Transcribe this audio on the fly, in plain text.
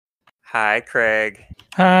Hi, Craig.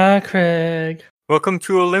 Hi, Craig. Welcome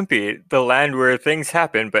to Olympi, the land where things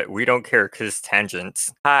happen, but we don't care because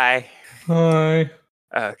tangents. Hi. Hi.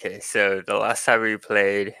 Okay, so the last time we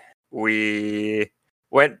played, we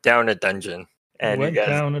went down a dungeon, and Went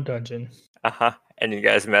down a dungeon. and you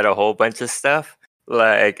guys met a whole bunch of stuff,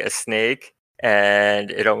 like a snake,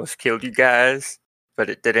 and it almost killed you guys, but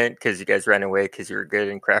it didn't because you guys ran away because you were good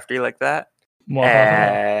and crafty like that.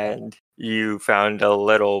 Mwahaha. And you found a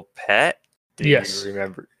little pet. Do Yes. you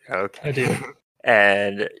remember? Okay. I do.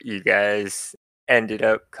 And you guys ended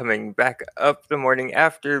up coming back up the morning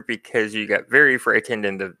after because you got very frightened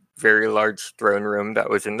in the very large throne room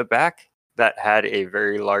that was in the back that had a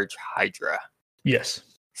very large Hydra. Yes.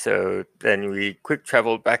 So then we quick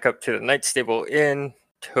traveled back up to the Night Stable Inn.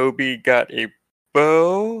 Toby got a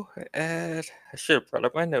bow, and I should have brought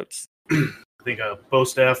up my notes. I think a bow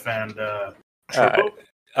staff and short bow.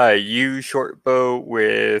 You short bow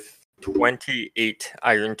with 28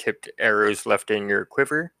 iron-tipped arrows left in your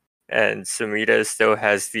quiver, and Samita still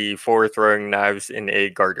has the 4 throwing knives in a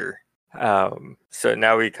garter. So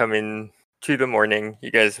now we come in to the morning. You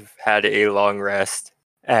guys have had a long rest,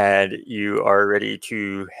 and you are ready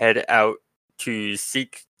to head out to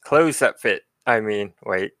seek clothes that fit. I mean,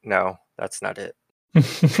 wait, no, that's not it.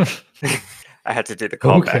 I had to do the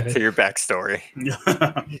callback to your backstory.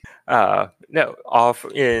 No, off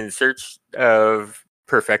in search of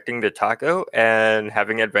perfecting the taco and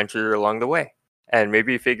having adventure along the way, and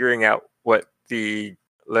maybe figuring out what the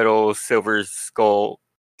little silver skull,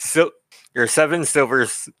 your 7 silver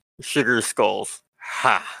sugar skulls.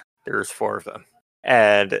 Ha! There's 4 of them,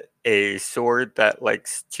 and a sword that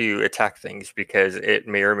likes to attack things because it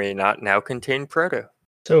may or may not now contain proto.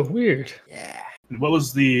 So weird. Yeah. What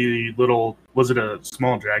was the little? Was it a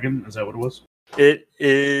small dragon? Is that what it was? It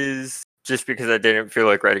is, just because I didn't feel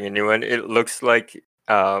like writing a new one. It looks like,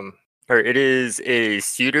 or it is a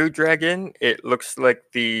pseudo dragon. It looks like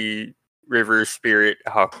the river spirit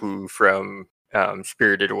Haku from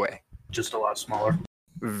Spirited Away. Just a lot smaller.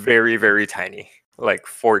 Very, very tiny, like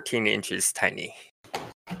 14 inches tiny,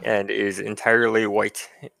 and is entirely white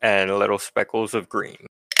and little speckles of green.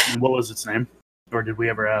 And what was its name? Or did we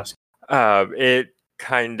ever ask? It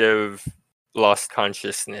kind of lost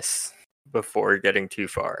consciousness before getting too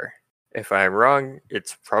far. If I'm wrong,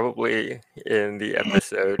 it's probably in the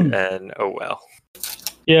episode, and oh well.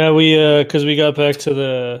 Yeah, because we got back to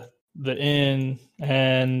the inn,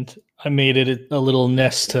 and I made it a little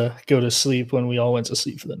nest to go to sleep when we all went to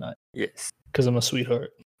sleep for the night. Yes, because I'm a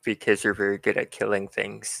sweetheart. Because you're very good at killing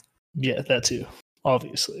things. Yeah, that too.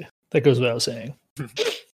 Obviously, that goes without saying.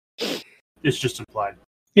 It's just implied.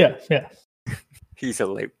 Yeah. He's a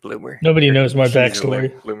late bloomer. Nobody knows my She's a backstory.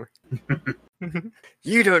 late bloomer.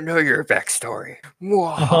 You don't know your backstory.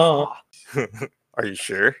 Are you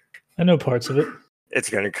sure? I know parts of it. It's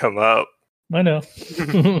gonna come up. I know.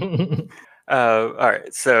 All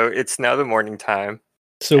right, so it's now the morning time.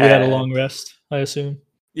 So we had a long rest, I assume?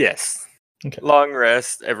 Yes. Okay. Long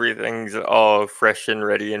rest. Everything's all fresh and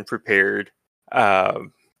ready and prepared.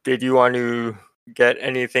 Did you want to get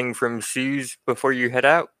anything from Sue's before you head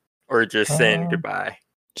out? Or just saying goodbye?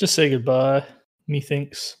 Just say goodbye,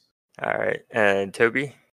 methinks. All right. And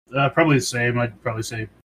Toby? Probably the same. I'd probably say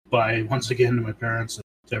bye once again to my parents and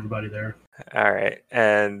to everybody there. All right.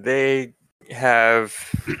 And they have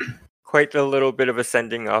quite a little bit of a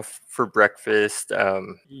sending off for breakfast.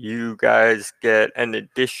 You guys get an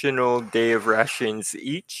additional day of rations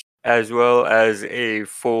each, as well as a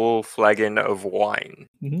full flagon of wine.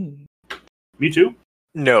 Mm. Me too?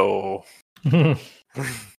 No.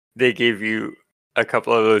 They gave you a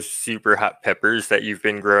couple of those super hot peppers that you've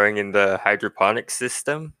been growing in the hydroponic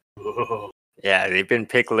system. Whoa. Yeah, they've been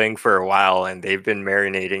pickling for a while, and they've been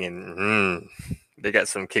marinating, and they got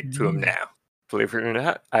some kick to them now. Believe it or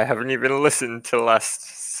not, I haven't even listened to last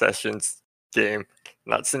session's game.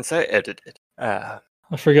 Not since I edited. I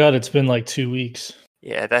forgot it's been like 2 weeks.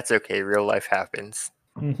 Yeah, that's okay. Real life happens.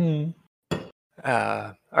 Mm-hmm.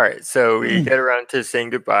 All right, so we get around to saying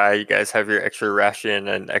goodbye. You guys have your extra ration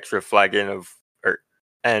and extra flagon of,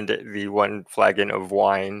 and the 1 flagon of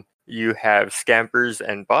wine. You have Scampers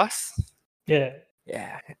and Boss. Yeah.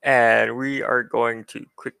 Yeah, and we are going to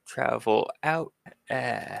quick travel out.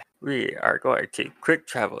 We are going to quick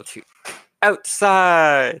travel to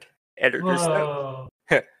outside. Editor Snow.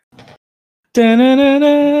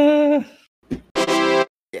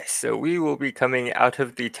 Yes, so we will be coming out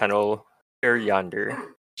of the tunnel there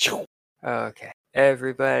yonder. Okay,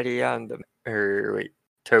 everybody on the... wait,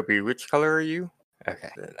 Toby, which color are you? Okay,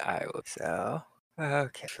 then I will... So,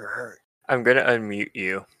 okay, sure. I'm going to unmute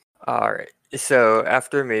you. All right. So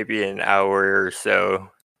after maybe an hour or so,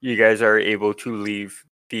 you guys are able to leave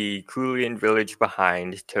the Kulian village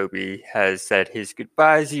behind. Toby has said his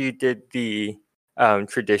goodbyes. You did the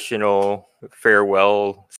traditional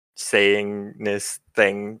farewell sayingness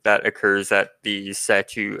thing that occurs at the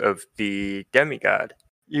statue of the demigod.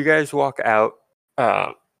 You guys walk out,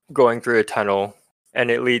 going through a tunnel, and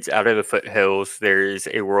it leads out of the foothills. There is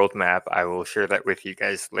a world map. I will share that with you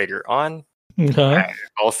guys later on. Okay. I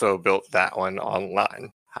also built that one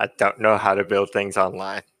online. I don't know how to build things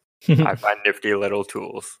online. I find nifty little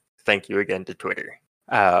tools. Thank you again to Twitter.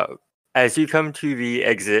 As you come to the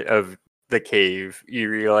exit of the cave, you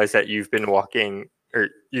realize that you've been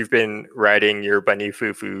riding your bunny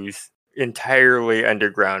foo-foos entirely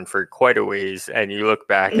underground for quite a ways, and you look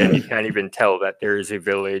back and you can't even tell that there is a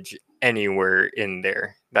village anywhere in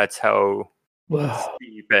there. That's how Wow.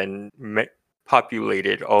 steep and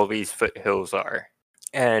populated all these foothills are.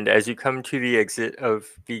 And as you come to the exit of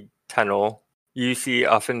the tunnel, you see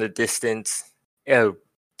off in the distance a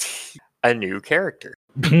new character.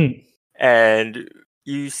 And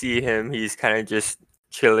you see him, he's kind of just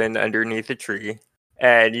chilling underneath a tree.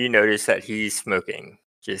 And you notice that he's smoking.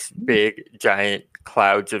 Just big, giant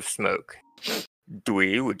clouds of smoke.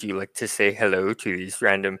 Dwee, would you like to say hello to these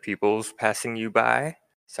random peoples passing you by?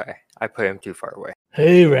 Sorry, I put him too far away.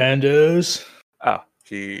 Hey, randos. Oh,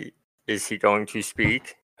 is he going to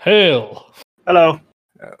speak? Hail. Hello.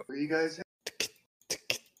 Where you guys at?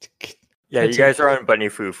 Yeah, That's you guys are on Bunny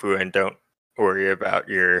Foo-Foo and don't worry about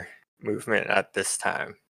your movement at this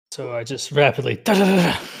time. So I just rapidly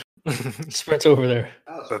sprint over there.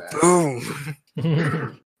 That was But fast.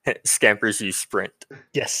 boom! Scampers, you sprint.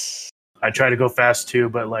 Yes. I try to go fast too,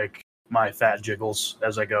 but like my fat jiggles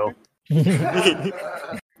as I go,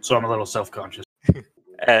 so I'm a little self-conscious.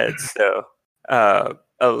 And so, a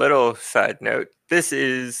little side note. This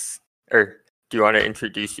is, or do you want to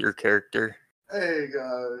introduce your character? Hey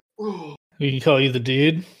guys. Ooh, We can call you the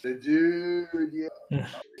dude. the dude,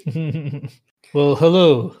 yeah. Well,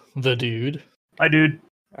 hello, the dude. Hi, dude.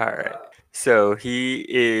 All right. So he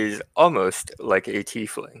is almost like a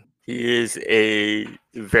tiefling. He is a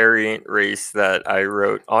variant race that I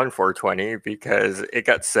wrote on 420 because it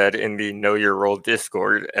got said in the Know Your Role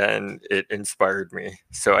Discord and it inspired me.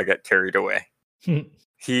 So I got carried away.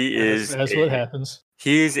 He is That's what happens.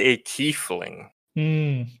 He is a tiefling.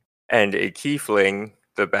 Hmm. And a tiefling,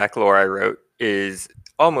 the back lore I wrote, is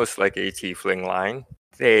almost like a tiefling line.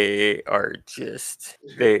 They are just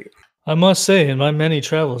I must say, in my many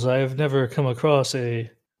travels, I have never come across a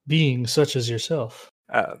being such as yourself.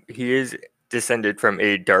 he is descended from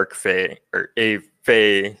a dark fae, or a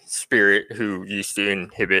fae spirit who used to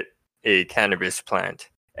inhibit a cannabis plant.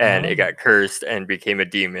 And it got cursed and became a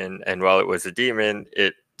demon. And while it was a demon,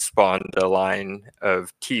 it spawned a line of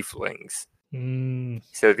tieflings. Mm.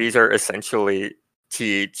 So these are essentially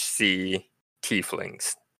THC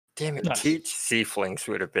tieflings. Damn it, Nice. THC flings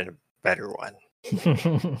would have been a better one.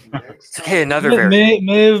 Next Okay, another It variant.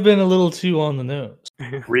 may have been a little too on the nose.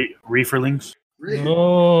 Reeferlings. Really?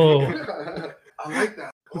 Oh, I like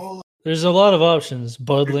that. Oh, there's a lot of options.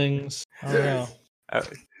 Budlings. I don't know.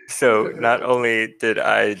 So not only did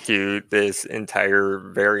I do this entire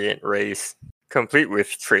variant race, complete with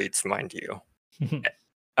traits, mind you,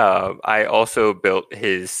 I also built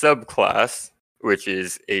his subclass, which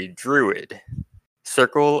is a druid,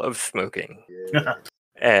 Circle of Smoking. yeah.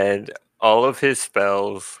 And all of his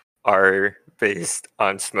spells are based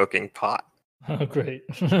on smoking pot. Oh, great.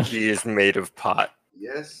 He is made of pot.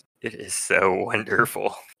 Yes, It is so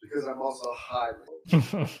wonderful. because I'm also high. So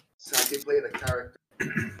I can play the character.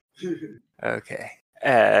 Okay.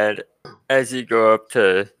 And as you go up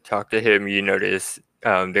to talk to him, you notice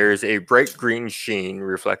there's a bright green sheen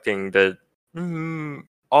reflecting the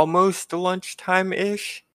almost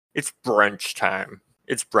lunchtime-ish. It's brunch time.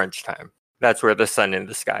 It's brunch time. That's where the sun in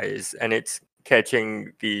the sky is. And it's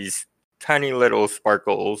catching these tiny little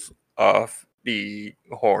sparkles off the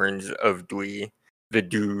horns of Dwee, the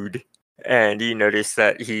dude. And you notice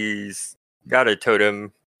that he's got a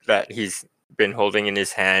totem that he's been holding in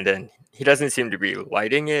his hand, and he doesn't seem to be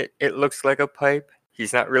lighting it. It looks like a pipe.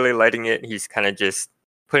 He's not really lighting it. He's kind of just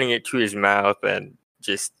putting it to his mouth and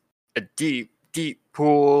just a deep, deep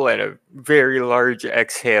pull and a very large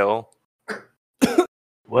exhale.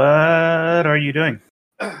 What are you doing?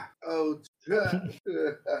 Oh, what's that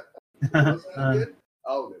again?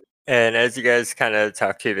 Oh, And as you guys kind of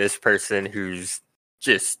talk to this person who's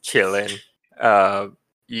just chilling,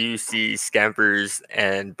 you see Scampers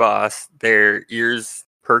and Boss, their ears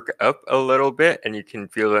perk up a little bit, and you can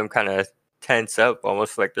feel them kind of tense up,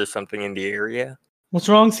 almost like there's something in the area. What's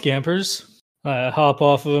wrong, Scampers? I hop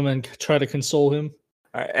off of him and try to console him.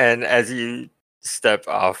 And as you step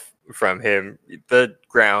off from him, the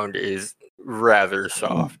ground is rather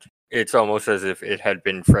soft. It's almost as if it had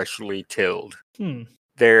been freshly tilled.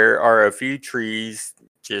 There are a few trees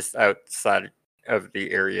just outside of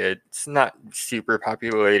the area. It's not super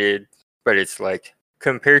populated, but it's like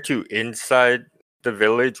compared to inside the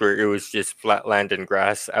village where it was just flat land and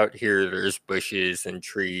grass, out here there's bushes and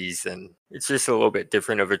trees, and it's just a little bit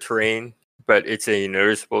different of a terrain, but it's a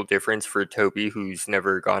noticeable difference for Toby, who's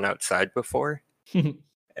never gone outside before.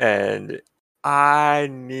 And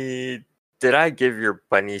did I give your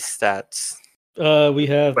bunny stats? We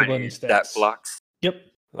have the bunny stat stats. blocks, Yep.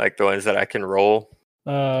 like the ones that I can roll.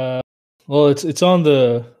 Well, it's on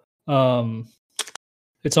the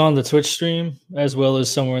Twitch stream as well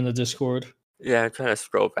as somewhere in the Discord. Yeah, I'm trying to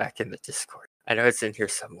scroll back in the Discord. I know it's in here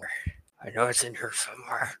somewhere.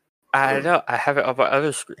 I know I have it on my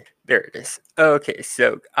other screen. There it is. Okay,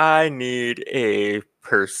 so I need a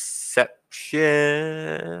perception.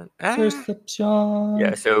 Perception.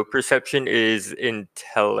 Yeah, so perception is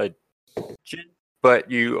intelligent,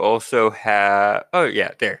 but you also have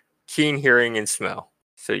keen hearing and smell.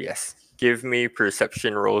 So yes, give me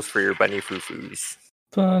perception rolls for your bunny foo-foos.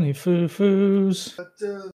 Bunny foo-foos.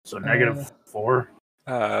 So -4.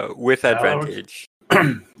 With advantage.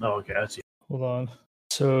 Oh, okay, I see. Hold on.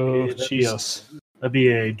 So Jesus. That'd be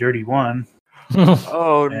a dirty 1.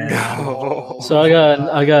 Oh And- no! So I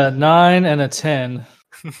got 9 and a 10.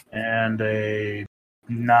 And a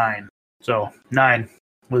 9. So 9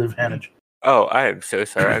 with advantage. Oh, I am so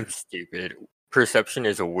sorry. I'm stupid. Perception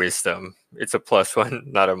is a wisdom. It's a +1,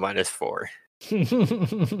 not a -4.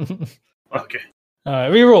 Okay. All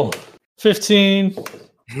right, reroll. 15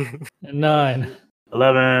 and 9.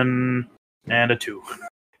 11 and a 2.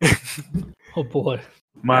 Oh boy.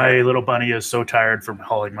 My little bunny is so tired from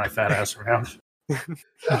hauling my fat ass around.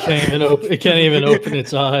 It can't even open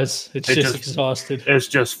its eyes. It's It just just- exhausted. It's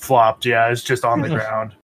just flopped. Yeah, it's just on the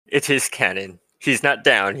ground. It is canon. He's not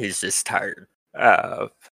down. He's just tired. All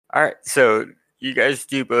right. So you guys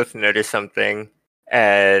do both notice something,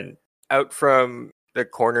 and out from the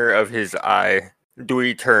corner of his eye,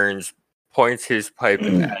 Dewey turns, points his pipe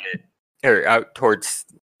at it, or out towards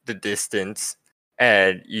the distance,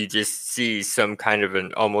 and you just see some kind of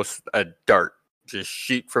almost a dart just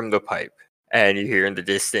shoot from the pipe, and you hear in the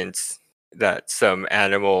distance that some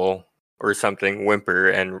animal or something whimper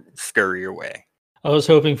and scurry away. I was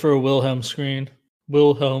hoping for a Wilhelm scream.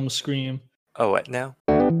 Oh, what now?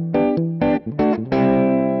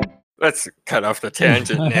 Let's cut off the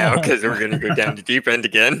tangent now because we're going to go down the deep end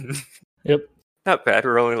again. Yep. Not bad.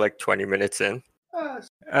 We're only like 20 minutes in.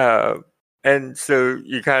 And so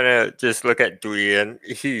you kind of just look at Dewey, and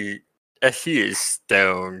he is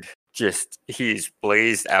stoned. He's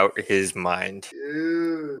blazed out his mind.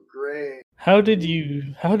 Dude, great. How did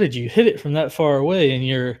you hit it from that far away in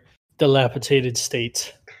your dilapidated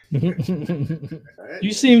state? Right?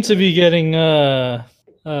 You seem to be getting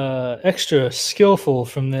extra skillful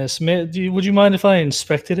from this. Would you mind if I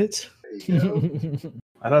inspected it? There you go.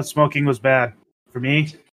 I thought smoking was bad. For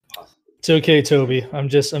me, It's okay, Toby. I'm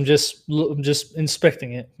just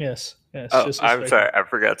inspecting it. Yes. Oh, just I'm inspecting sorry. I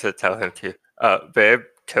forgot to tell him too. Babe,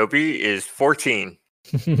 Toby is 14.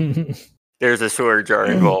 it. There's a swear jar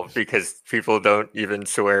involved because people don't even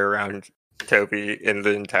swear around Toby in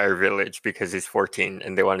the entire village because he's 14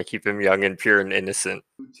 and they want to keep him young and pure and innocent.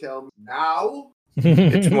 You tell me now?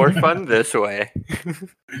 It's more fun this way.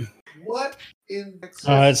 What in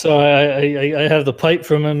All right, so I have the pipe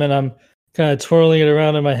from him, and I'm kind of twirling it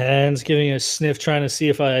around in my hands, giving it a sniff, trying to see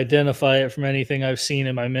if I identify it from anything I've seen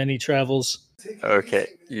in my many travels. Okay,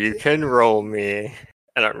 you can roll me,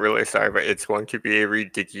 and I'm really sorry, but it's going to be a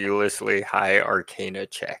ridiculously high Arcana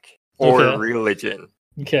check or Okay. religion.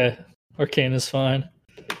 Okay, Arcane is fine.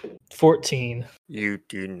 14. You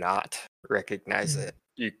do not recognize it.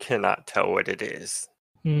 You cannot tell what it is.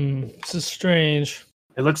 This is strange.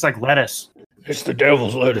 it looks like lettuce. It's the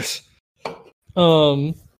devil's lettuce.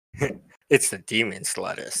 It's the demon's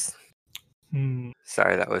lettuce.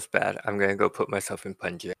 Sorry, that was bad. I'm gonna go put myself in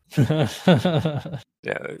punjab.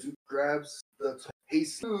 No, grabs the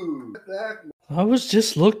hasty food back I was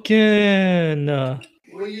just looking.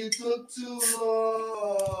 when you took too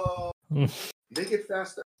long. Make it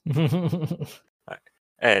faster.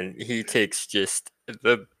 and he takes just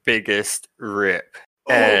the biggest rip.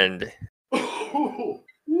 And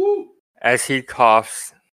Woo. as he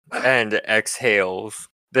coughs and exhales,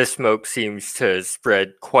 the smoke seems to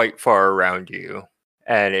spread quite far around you.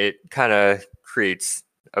 And it kind of creates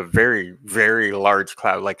a very, very large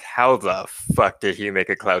cloud. Like, how the fuck did he make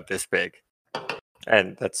a cloud this big?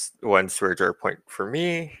 And that's one swear jar point for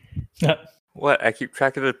me. What? I keep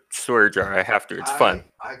track of the swear jar. I have to. It's fun.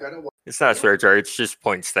 I gotta watch. It's not a swear jar. It's just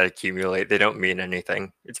points that accumulate. They don't mean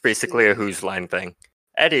anything. It's basically a Who's Line thing.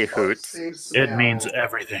 Eddie Hoot. It means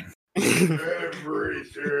everything.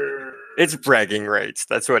 everything. It's bragging rights.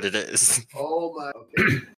 That's what it is. Oh my.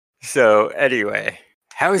 Okay. So anyway,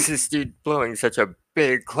 how is this dude blowing such a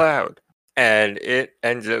big cloud? And it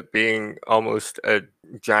ends up being almost a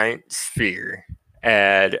giant sphere.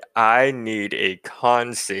 And I need a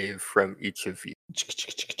con save from each of you.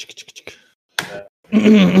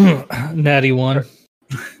 Natty 1.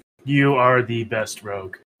 You are the best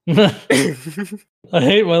rogue. I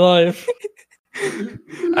hate my life.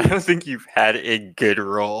 I don't think you've had a good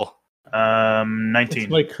roll. 19.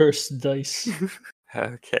 It's my cursed dice.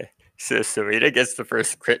 Okay. So Samita gets the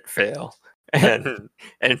first crit fail. And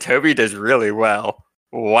Toby does really well.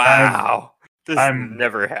 Wow. This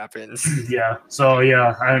never happens. Yeah. So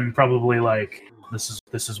yeah, I'm probably like, this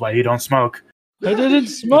is why you don't smoke. I didn't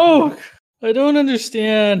smoke. I don't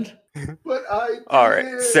understand. But I. All right.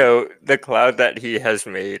 did. So the cloud that he has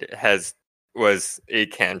made was a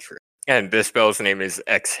cantrip. And this spell's name is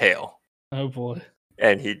Exhale. Oh boy.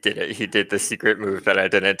 And he did it. He did the secret move that I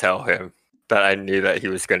didn't tell him that I knew that he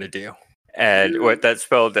was going to do. And what that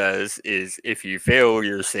spell does is if you fail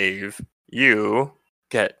your save, you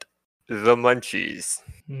get the munchies.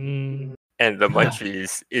 Mm. And the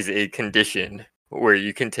munchies is a condition where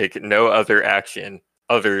you can take no other action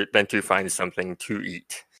other than to find something to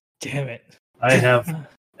eat. Damn it. I have,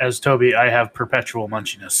 as Toby, I have perpetual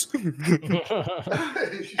munchiness.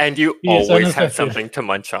 And you He is always have unaffected. something to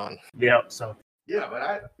munch on. Yeah. So Yeah, but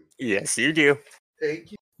I. Yes, you do.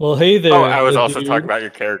 Thank you. Well, hey there. Oh, I was the also dude. talking about your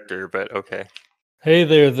character, but okay. Hey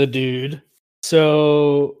there, the dude.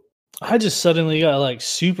 So I just suddenly got like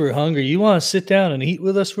super hungry. You want to sit down and eat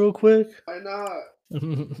with us real quick? Why not?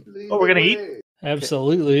 Lead Oh, we're the gonna eat? way.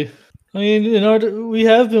 Absolutely. I mean, we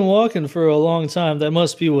have been walking for a long time. That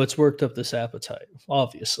must be what's worked up this appetite,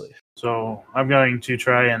 obviously. So I'm going to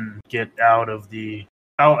try and get out of the.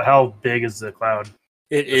 How big is the cloud?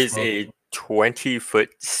 It is smoke. a 20-foot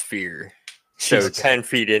sphere. So Jesus. 10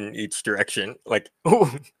 feet in each direction. Like,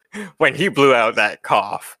 when he blew out that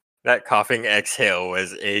cough, that coughing exhale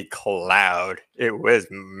was a cloud. It was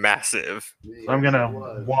massive. So I'm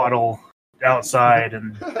gonna waddle outside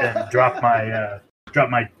and drop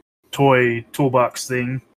my toy toolbox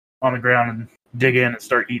thing on the ground and dig in and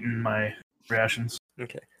start eating my rations.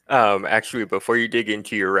 Okay. Actually, before you dig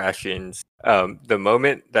into your rations, the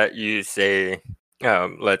moment that you say,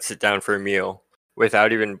 let's sit down for a meal,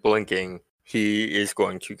 without even blinking, he is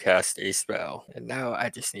going to cast a spell. And now I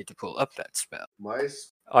just need to pull up that spell. My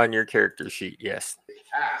On your character sheet, yes.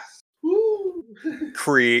 ass. Woo.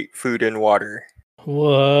 Create food and water.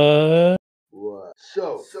 What? What?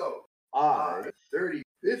 So I 30,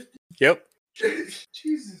 50. Yep.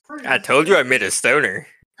 Jesus Christ. I told you I made a stoner.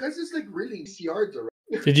 Guys, it's like really yards around.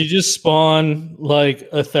 Did you just spawn like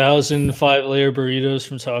 1,000 5-layer burritos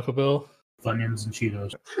from Taco Bell? Funyuns and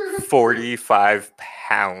Cheetos. 45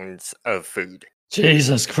 pounds of food.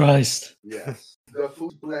 Jesus Christ. Yes. The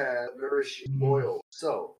food bland, nourishing, boiled.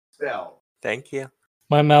 So, spell. Thank you.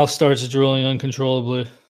 My mouth starts drooling uncontrollably.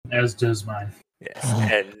 As does mine. Yes.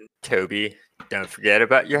 And Toby, don't forget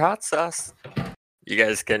about your hot sauce. You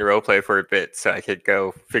guys can roleplay for a bit so I could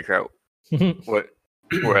go figure out what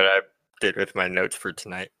I did with my notes for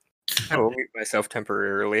tonight. I will mute myself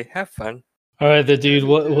temporarily. Have fun. All right, the dude.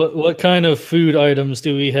 What kind of food items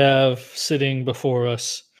do we have sitting before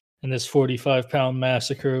us in this 45-pound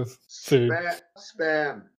massacre of food?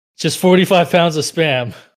 Spam. Just 45 pounds of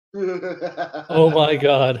spam. Oh my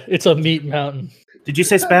god, it's a meat mountain. Did you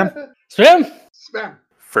say spam? Spam? Spam.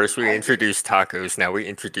 First we introduced tacos, now we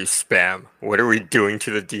introduce spam. What are we doing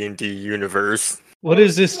to the D&D universe? What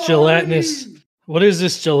is this gelatinous? What is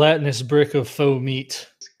this gelatinous brick of faux meat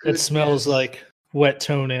that smells like wet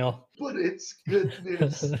toenail? But it's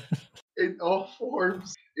goodness in all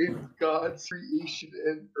forms in God's creation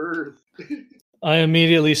and earth. I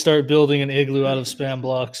immediately start building an igloo out of spam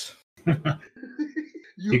blocks.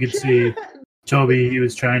 You could see Toby, he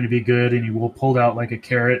was trying to be good and he pulled out like a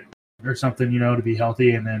carrot or something, to be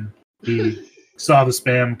healthy. And then he saw the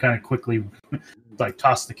spam kind of quickly, like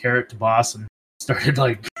tossed the carrot to boss and started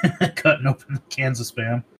like cutting open the cans of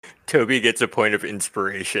spam. Toby gets a point of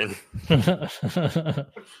inspiration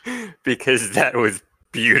because that was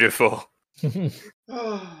beautiful.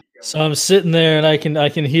 So I'm sitting there and I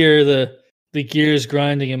can hear the gears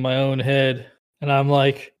grinding in my own head, and I'm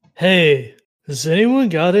like, "Hey, has anyone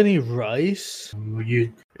got any rice?"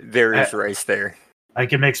 There is rice there I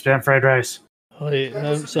can make spam fried rice. Wait,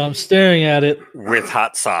 so I'm staring at it. with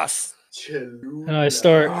hot sauce. and I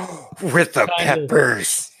start with the Kind of.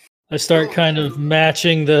 peppers. I start kind of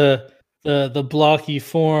matching the blocky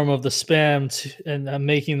form of the spam, and I'm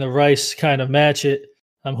making the rice kind of match it.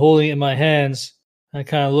 I'm holding it in my hands. I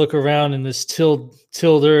kind of look around in this tilled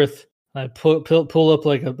earth. I pull up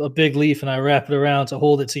like a big leaf and I wrap it around to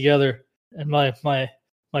hold it together. And my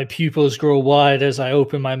pupils grow wide as I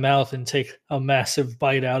open my mouth and take a massive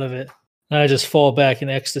bite out of it. And I just fall back in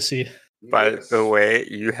ecstasy. By the way,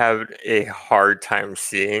 you have a hard time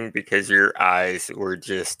seeing because your eyes were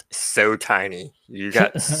just so tiny. You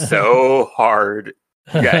got so hard.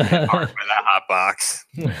 You got hit hard by that hot box.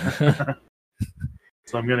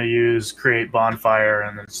 So I'm going to use create bonfire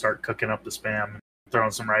and then start cooking up the spam.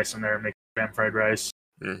 Throwing some rice in there and make spam fried rice.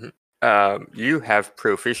 Mm-hmm. You have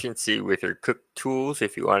proficiency with your cook tools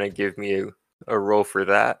if you want to give me a roll for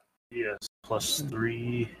that. Yes,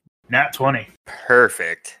 +3. Nat 20.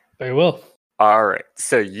 Perfect. Very well. All right.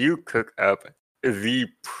 So you cook up the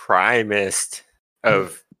primest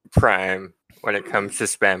of prime when it comes to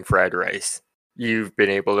spam fried rice. You've been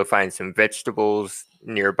able to find some vegetables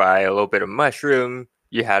nearby, a little bit of mushroom.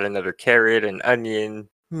 You had another carrot, an onion,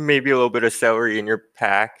 maybe a little bit of celery in your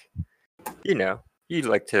pack. You know, you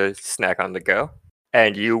like to snack on the go.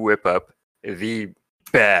 And you whip up the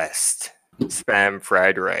best spam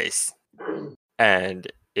fried rice. And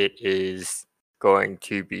it is going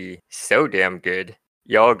to be so damn good.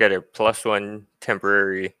 Y'all get a +1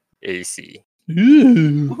 temporary AC.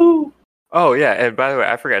 Ooh. Oh, yeah. And by the way,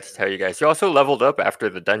 I forgot to tell you guys, you also leveled up after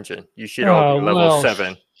the dungeon. You should all be level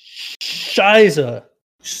 7. Shiza.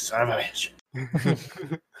 Savage.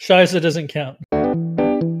 Shiza doesn't count.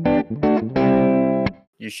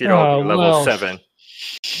 You should all be level 7.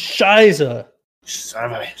 Shiza.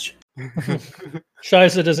 Savage.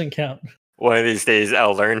 Shiza doesn't count. One of these days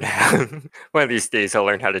I'll learn how. One of these days I'll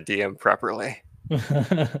learn how to DM properly.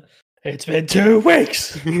 It's been 2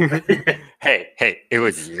 weeks. Hey, it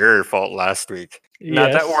was your fault last week.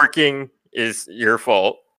 Not that working is your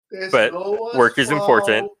fault, but work is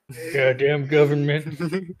important. Goddamn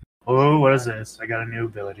government. Oh, what is this? I got a new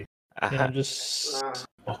ability. Yeah, I'm just.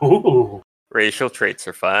 Oh. Racial traits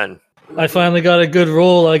are fun. I finally got a good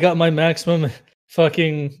roll. I got my maximum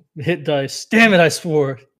fucking hit dice. Damn it! I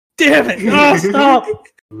swore. Damn it! Oh, stop!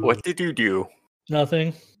 What did you do?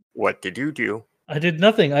 Nothing. What did you do? I did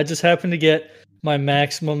nothing. I just happened to get my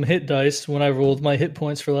maximum hit dice when I rolled my hit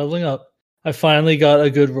points for leveling up. I finally got a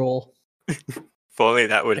good roll. If only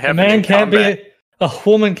that would A happen. man can't be. A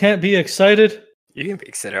woman can't be excited. You can be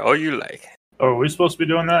excited all you like. Oh, are we supposed to be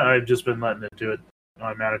doing that? I've just been letting it do it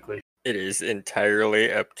automatically. It is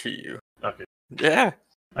entirely up to you. Okay. Yeah.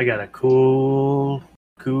 I got a cool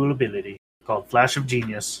ability called Flash of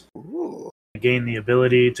Genius. Ooh. I gain the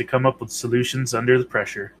ability to come up with solutions under the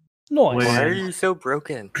pressure. Nice. Why are you so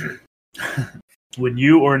broken? When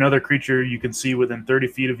you or another creature you can see within 30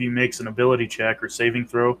 feet of you makes an ability check or saving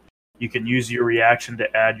throw, you can use your reaction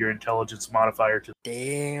to add your intelligence modifier to.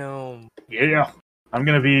 Damn. Yeah. I'm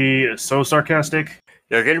going to be so sarcastic.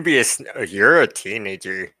 You're gonna be you're a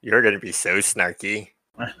teenager. You're gonna be so snarky.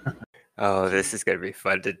 Oh, this is gonna be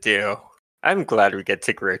fun to do. I'm glad we get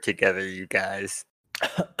to grow together, you guys.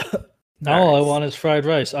 Now all I want is fried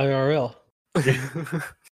rice, IRL.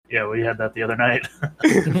 Yeah, we had that the other night.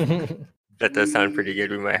 That does sound pretty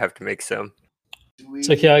good. We might have to make some. It's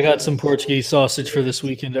like, yeah, I got some Portuguese sausage for this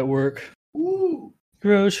weekend at work. Ooh.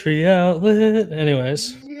 Grocery outlet.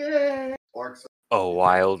 Anyways. Yeah. A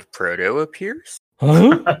wild proto appears?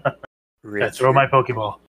 Huh? Let's throw my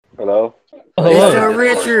Pokeball. Hello? It's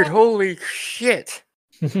Richard! Holy shit!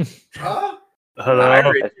 Huh? Hello. Hi,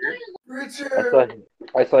 Richard. Richard.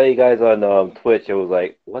 I saw you guys on Twitch. It was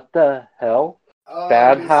like, what the hell? Oh,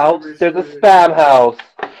 Spam Mr. house? Richard. There's a spam house.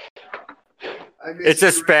 I miss It's a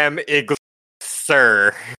you, spam igloo,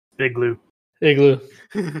 sir. Big Lou. Igloo.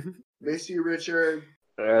 Miss you, Richard.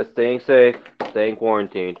 Staying safe, staying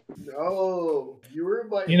quarantined. No, you were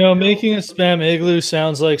my. You know, making a spam igloo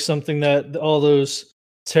sounds like something that all those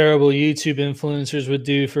terrible YouTube influencers would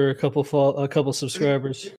do for a couple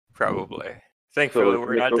subscribers. Probably. Thankfully, So,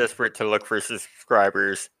 we're not Mr. desperate to look for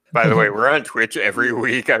subscribers. By the way, we're on Twitch every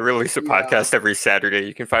week. I release a podcast every Saturday.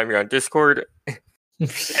 You can find me on Discord and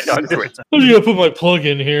on Twitch. I'm gonna put my plug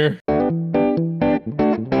in here.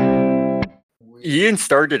 Ian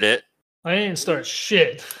started it. I ain't start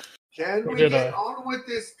shit. Can Or we did get I? on with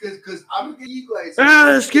this? Because I'm gonna you guys.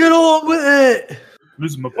 Let's get on with it.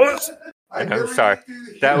 Losing my voice. I I'm never sorry. get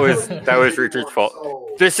to That hear was- from that was you Richard's before, fault.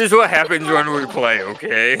 so- This is what happens when we play,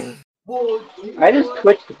 okay? Well, you know I just what?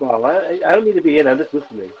 switched the ball. I don't need to be in. I'm just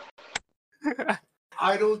listening.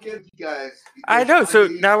 I don't get you guys. I because know, so my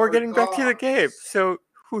days now we're are getting back to the gone. game. So,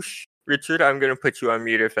 whoosh. Richard, I'm going to put you on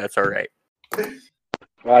mute if that's all right.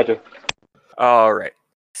 Roger. All right.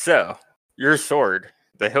 So, your sword,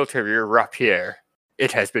 the hilt of your rapier,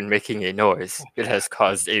 it has been making a noise. It has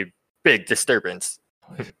caused a big disturbance.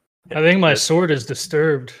 I think my sword is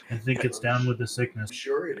disturbed. I think it's down with the sickness. I'm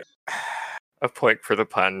sure it is. A point for the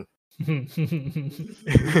pun.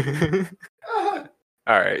 Ah,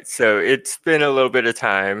 All right. So, it's been a little bit of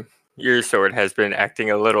time. Your sword has been acting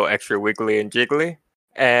a little extra wiggly and jiggly.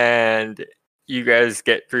 And you guys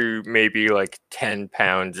get through maybe like 10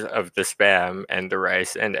 pounds of the spam and the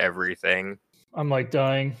rice and everything. I'm like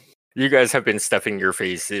dying. You guys have been stuffing your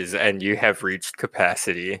faces and you have reached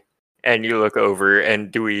capacity. And you look over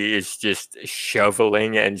and Dewey is just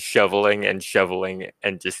shoveling and shoveling and shoveling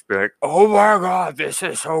and just be like, oh my god, this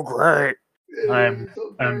is so great. it I'm- is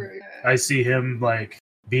so I'm- great. I see him like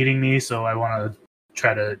beating me, so I want to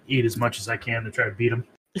try to eat as much as I can to try to beat him.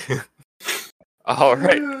 All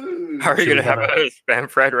right. Dude. Are you Should going we to have have a spam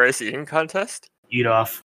fried rice eating contest? Eat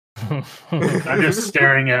off. I'm just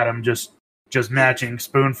staring at him, just matching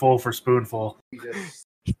spoonful for spoonful. Yes.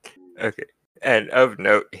 Okay. And of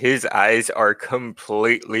note, his eyes are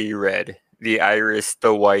completely red. The iris,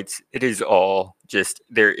 the whites, it is all just,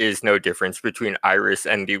 there is no difference between iris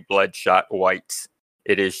and the bloodshot whites.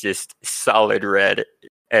 It is just solid red.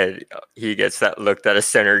 And he gets that look that a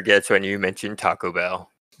center gets when you mention Taco Bell.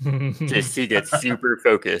 Just, he gets super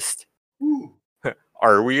focused. Ooh.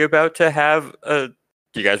 Are we about to have a,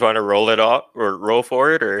 do you guys want to roll it off or roll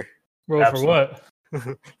for it or Roll Absolutely. for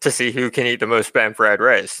what? to see who can eat the most spam fried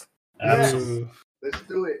rice? Absolutely. Let's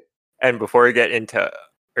do it. And before we get into,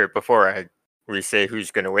 or before we say who's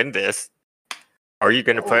going to win this, are you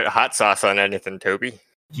going to put hot sauce on anything, Toby?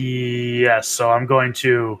 Yes, so I'm going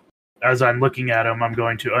to, as I'm looking at him, I'm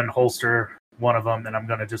going to unholster one of them and I'm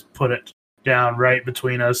going to just put it down right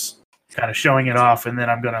between us, kind of showing it off, and then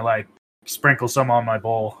I'm going to like sprinkle some on my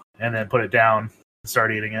bowl and then put it down and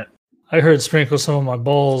start eating it. I heard sprinkle some of my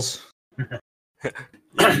balls.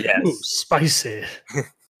 Yes. Ooh, spicy.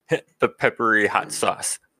 The peppery hot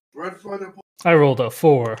sauce. Run for the I rolled a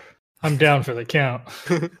 4. I'm down for the count.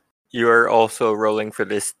 You are also rolling for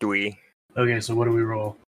this Dewey. Okay, so what do we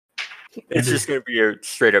roll? It's just going to be a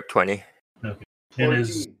straight up 20. It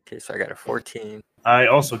is. 14. Okay, so I got a 14. I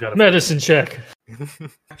also got a. Medicine check.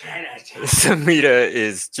 Samita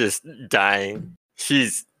is just dying.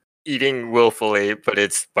 She's eating willfully, but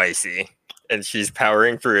it's spicy. And she's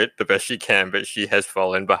powering through it the best she can, but she has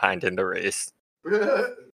fallen behind in the race.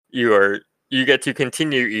 You get to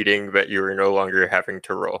continue eating, but you are no longer having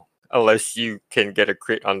to roll. Unless you can get a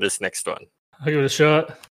crit on this next one. I'll give it a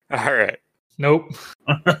shot. All right. Nope.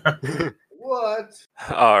 What?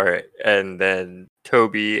 All right. And then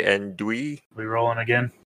Toby and Dewey. We rolling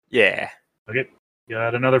again. Yeah.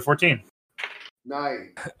 Got another 14.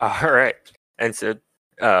 9. All right. And so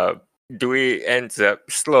Dewey ends up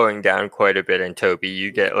slowing down quite a bit, and Toby,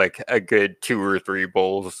 you get like a good 2 or 3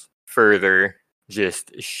 bowls further,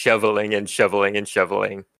 just shoveling and shoveling and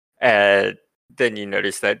shoveling. And then you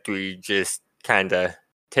notice that Dewey just kind of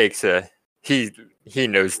takes he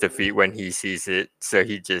knows defeat when he sees it, so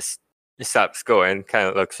he just stops going, kind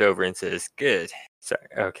of looks over and says, "Good." Sorry.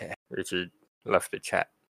 Okay. Richard left the chat.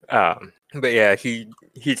 But yeah, he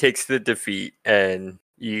takes the defeat, and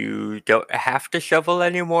you don't have to shovel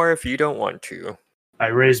anymore if you don't want to. I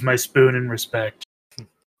raise my spoon in respect,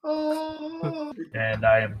 Oh. and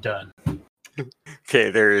I am done. Okay,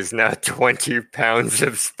 there is now 20 pounds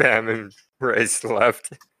of spam and rice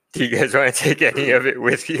left. Do you guys want to take any of it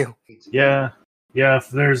with you? Yeah, if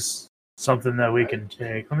there's something that we can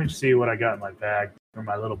take. Let me see what I got in my bag or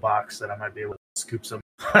my little box that I might be able to scoop some.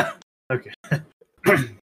 Okay.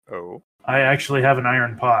 Oh. I actually have an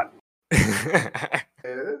iron pot.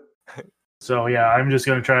 Yeah. So yeah, I'm just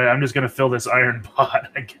gonna fill this iron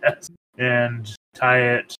pot, I guess, and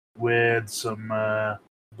tie it with some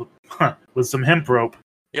hemp rope.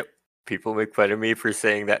 People make fun of me for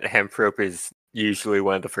saying that hemp rope is usually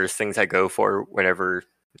one of the first things I go for whenever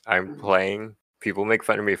I'm playing. People make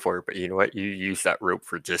fun of me for it, but you know what? You use that rope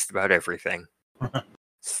for just about everything.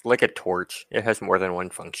 It's like a torch. It has more than one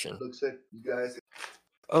function. Looks like you guys.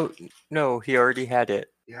 Oh, no, he already had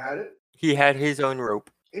it. You had it? He had his own rope.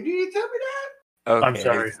 And you didn't tell me that? Okay. I'm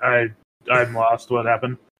sorry, I'm lost. What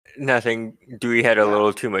happened? Nothing. Dewey had a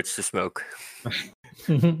little too much to smoke.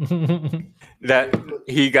 That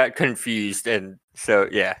he got confused, and so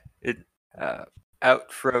yeah, it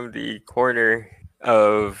out from the corner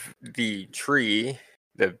of the tree,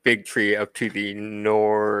 the big tree up to the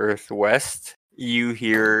northwest, you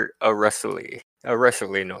hear a rustly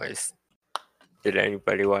noise. Did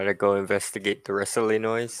anybody want to go investigate the rustly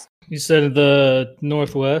noise? You said the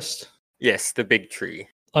northwest? Yes, the big tree.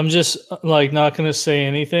 I'm just like not gonna say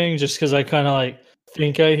anything, just because I kind of like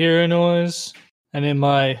think I hear a noise, and in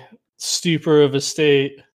my stupor of a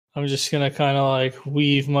state, I'm just gonna kind of like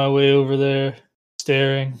weave my way over there,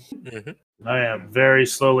 staring. Hmm. I am very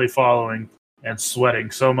slowly following and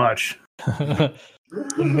sweating so much. The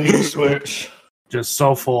main switch. Just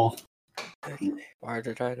so full. Why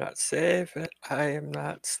did I not save it? I am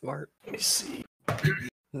not smart. Let me see.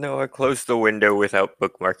 No, I closed the window without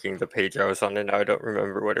bookmarking the page I was on, and now I don't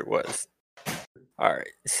remember what it was. Alright,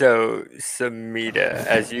 so Samita,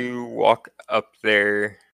 as you walk up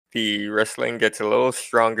there, the rustling gets a little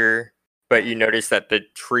stronger, but you notice that the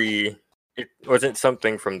tree, it wasn't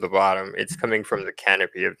something from the bottom, it's coming from the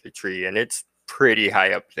canopy of the tree, and it's pretty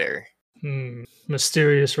high up there.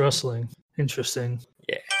 Mysterious rustling. Interesting.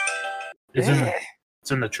 Yeah. It's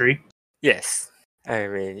in the tree. Yes. I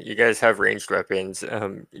mean, you guys have ranged weapons.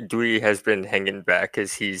 Dewey has been hanging back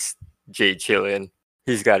because he's Jay chillin'.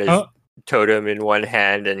 He's got his totem in one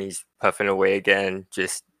hand and he's puffing away again,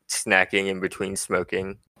 just snacking in between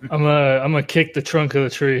smoking. I'm gonna kick the trunk of the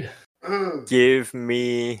tree. Give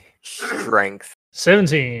me strength.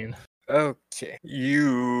 17. Okay.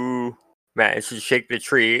 You manage to shake the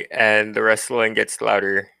tree and the rustling gets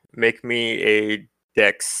louder. Make me a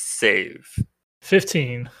dex save.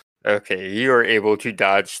 15. Okay, you are able to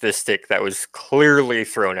dodge the stick that was clearly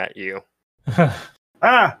thrown at you.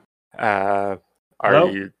 Ah! Are Hello?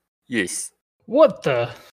 you? Yes. What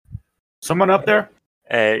the? Someone up there?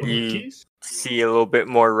 You see a little bit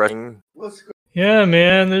more running. Let's go. Yeah,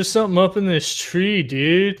 man, there's something up in this tree,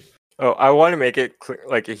 dude. Oh, I want to make it clear.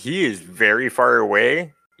 Like, he is very far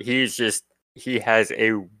away. He has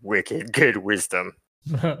a wicked good wisdom.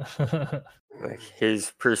 Like,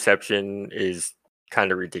 his perception is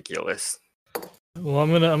kind of ridiculous. Well,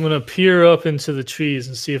 I'm gonna peer up into the trees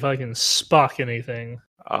and see if I can spock anything.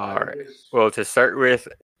 All right. Well, to start with,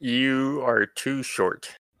 you are too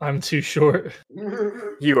short. I'm too short.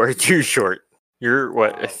 You are too short. You're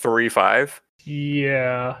what, 3'5"?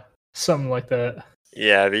 Yeah, something like that.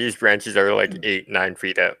 Yeah, these branches are like 8-9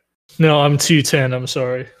 feet up. No, I'm 210. I'm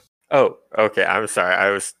sorry. Oh, okay. I'm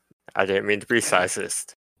sorry. I didn't mean to be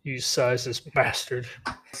sizist. You sizest bastard.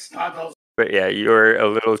 But yeah, you're a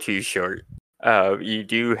little too short. You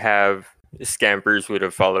do have Scampers would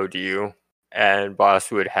have followed you, and Boss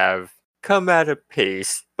would have come at a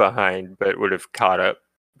pace behind, but would have caught up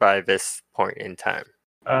by this point in time.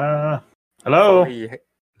 Hello?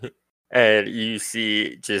 And you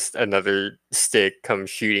see just another stick come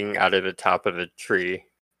shooting out of the top of the tree.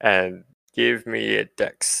 And give me a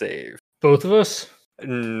dex save. Both of us?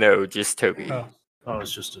 No, just Toby. Oh,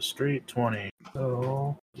 it's just a straight 20.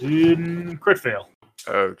 So, dude, crit fail.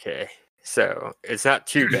 Okay, so it's not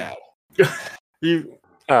too bad. You,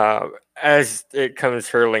 as it comes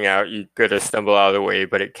hurling out, you gotta stumble out of the way,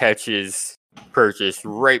 but it catches Purchase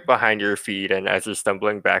right behind your feet, and as you're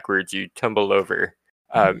stumbling backwards, you tumble over.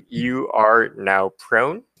 You are now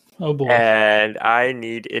prone. Oh boy. And I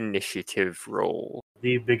need initiative roll.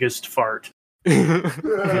 The biggest fart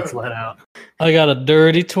gets let out. I got a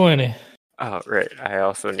dirty 20. Oh, right. I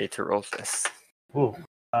also need to roll this. Ooh.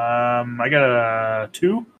 I got a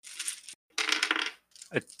 2.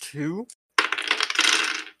 A 2?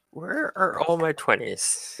 Where are all my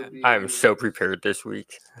 20s? I'm so prepared this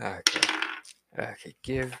week. Okay,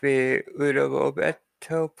 give me un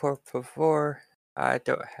momento, por favor. I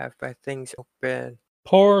don't have my things open.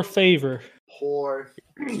 Poor favor. Poor.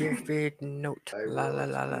 Give me a note. I La la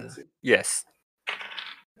rolled la la. 20. Yes.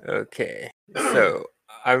 Okay. So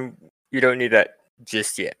you don't need that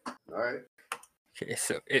just yet. Alright. Okay,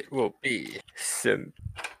 so it will be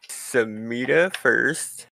Samita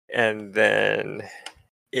first, and then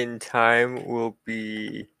in time will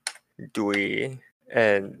be Dewey,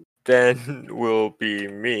 and then will be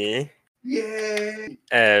me, Yay!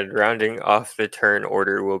 and rounding off the turn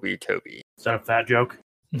order will be Toby. Is that a fat joke?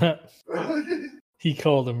 He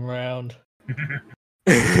called him round.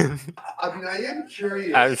 I'm I am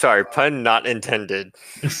curious. sorry, pun not intended.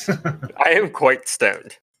 I am quite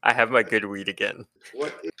stoned. I have my good weed again.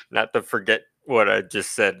 What is, Not to forget what I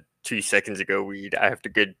just said 2 seconds ago, weed. I have the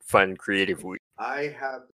good, fun, creative weed. I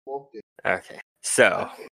have smoked it. Okay, so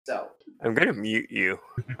So, I'm gonna mute you.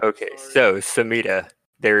 Okay, so Samita,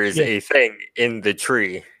 there is Yeah. a thing in the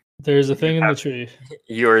tree. There's a thing in the tree.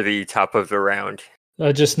 You're the top of the round.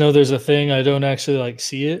 I just know there's a thing. I don't actually like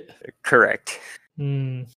see it. Correct.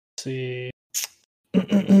 Let's see.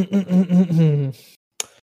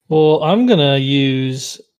 Well, I'm gonna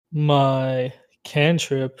use my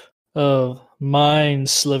cantrip of Mind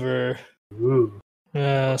Sliver. Ooh.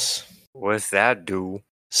 Yes. What's that do?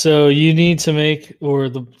 So you need to make, or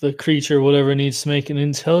the creature, whatever, needs to make an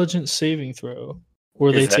intelligence saving throw,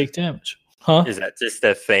 or they Is that- take damage. Huh? Is that just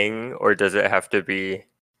a thing, or does it have to be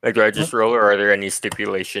like? Do I just roll, or are there any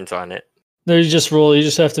stipulations on it? No, you just roll. You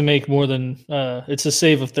just have to make more than. It's a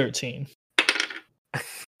save of 13.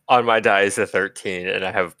 On my die is a 13, and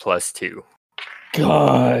I have +2.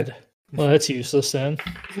 God. Well, that's useless then.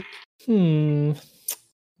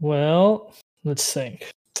 Well, let's think.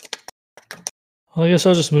 Well, I guess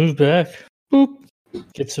I'll just move back. Boop.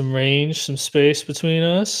 Get some range, some space between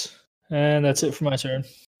us, and that's it for my turn.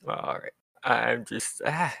 All right. I'm just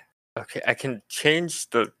okay. I can change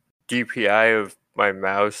the DPI of my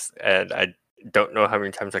mouse, and I don't know how many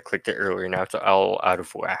times I clicked it earlier. Now it's all out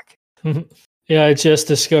of whack. Yeah, I just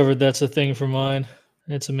discovered that's a thing for mine.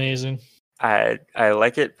 It's amazing. I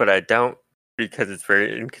like it, but I don't because it's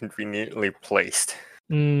very inconveniently placed.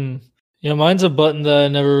 Yeah, mine's a button that I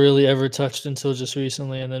never really ever touched until just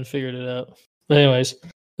recently, and then figured it out. But anyways,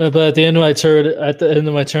 but at the end of my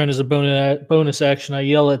turn, as a bonus action, I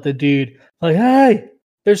yell at the dude like, "Hey,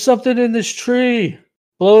 there's something in this tree!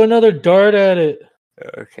 Blow another dart at it!"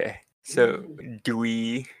 Okay. So do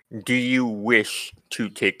you wish to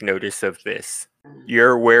take notice of this?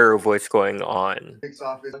 You're aware of what's going on. Takes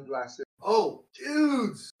off his sunglasses. Oh,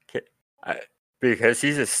 dudes! Because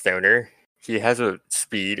he's a stoner, he has a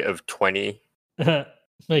speed of 20.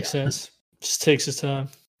 Makes sense. Just takes his time.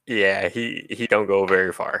 Yeah, he don't go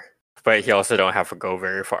very far. But he also don't have to go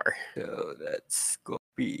very far. So that's going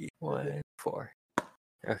to be 1, 4.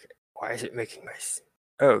 Okay. Why is it making noise?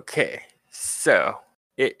 Okay. So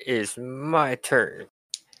it is my turn.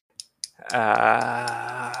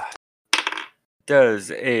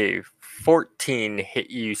 Does a 14 hit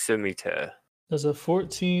you, Samita? Does a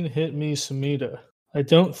 14 hit me, Samita? I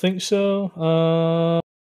don't think so.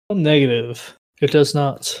 Negative. It does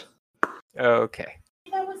not. Okay.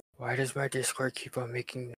 Why does my Discord keep on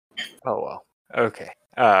making... Oh, well. Okay.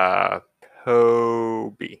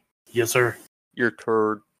 Toby. Yes, sir. Your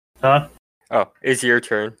turn. Huh? Oh, it's your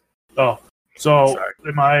turn. Oh, so Sorry.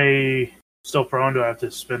 am I still prone? Do I have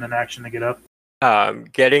to spend an action to get up?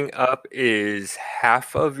 Getting up is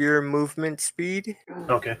half of your movement speed.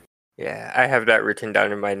 Okay. Yeah, I have that written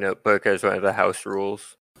down in my notebook as one of the house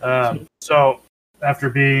rules. So after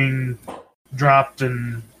being dropped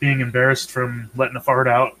and being embarrassed from letting a fart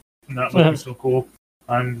out, not looking so cool,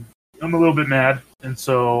 I'm a little bit mad, and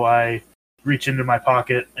so I reach into my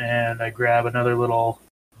pocket and I grab another little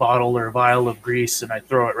bottle or vial of grease and I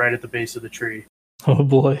throw it right at the base of the tree. Oh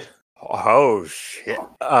boy. Oh shit.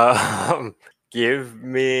 Give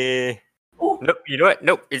me. Nope. You know what?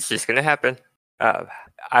 Nope. It's just gonna happen.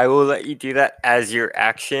 I will let you do that as your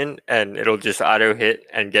action, and it'll just auto hit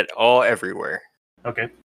and get all everywhere. Okay.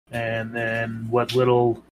 And then what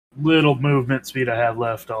little movement speed I have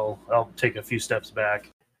left, I'll take a few steps back.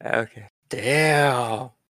 Okay. Damn.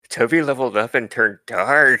 Toby leveled up and turned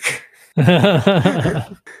dark.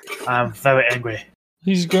 I'm very angry.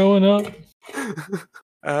 He's growing up.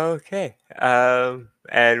 Okay. And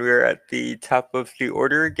we're at the top of the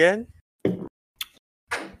order again.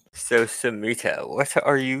 So, Samita, what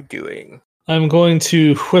are you doing? I'm going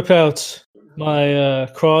to whip out my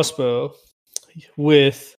crossbow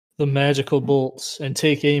with the magical bolts and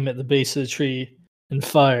take aim at the base of the tree and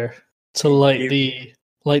fire to light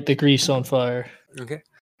the grease on fire. Okay.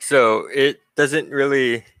 So it doesn't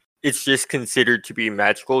really. It's just considered to be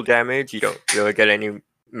magical damage. You don't really get any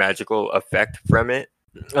magical effect from it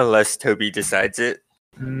unless Toby decides it.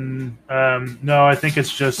 No, I think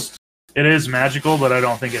it's just it is magical, but I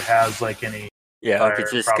don't think it has like any. Yeah, like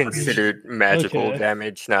it's fire just properties. considered magical Okay.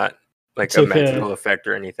 damage, not like It's a okay. magical effect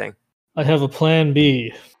or anything. I have a plan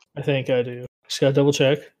B. I think I do. Just gotta double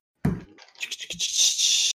check.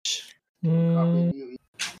 All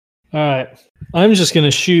right. I'm just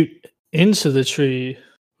gonna shoot into the tree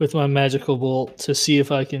with my magical bolt to see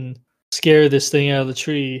if I can scare this thing out of the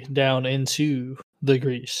tree down into the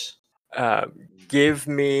grease. Give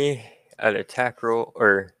me an attack roll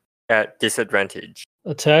or at disadvantage.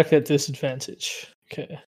 Attack at disadvantage.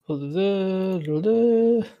 Okay. What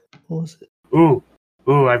was it? Ooh,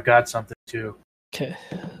 I've got something too. Okay.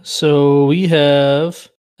 So we have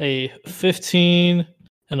a 15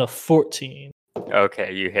 and a 14.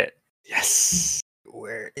 Okay, you hit. Yes.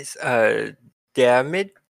 Where is damage?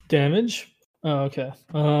 Damage? Oh, okay.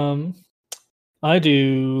 I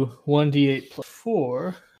do 1d8 plus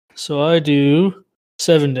 4. So I do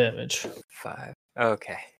 7 damage. 5.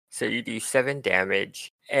 Okay. So you do 7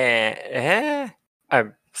 damage. And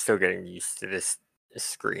I'm still getting used to this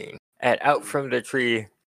screen. And out from the tree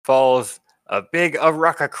falls a big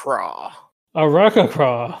Arakacraw.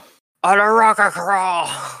 Arakacraw. On a rocket crawl.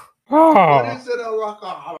 What Ah, is it, a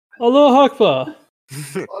rock? Allah Akbar.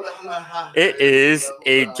 It is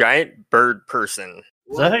a giant bird person.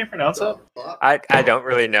 Is that how you pronounce it? I don't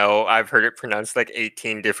really know. I've heard it pronounced like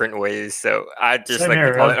 18 different ways, so I just Same like to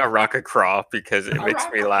here, call man. it a rocket crawl because it makes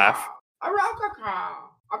me laugh. I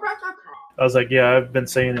was like, yeah, I've been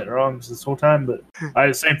saying it wrong this whole time, but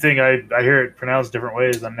same thing. I hear it pronounced different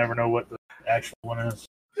ways. I never know what the actual one is.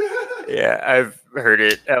 Yeah, I've heard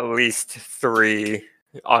it at least 3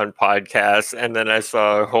 on podcasts, and then I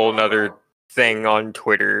saw a whole nother thing on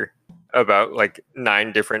Twitter about like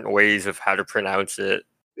 9 different ways of how to pronounce it.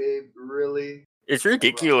 Babe, really? It's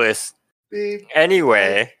ridiculous. Babe.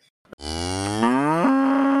 Anyway,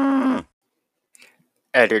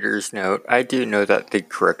 editor's note, I do know that the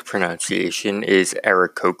correct pronunciation is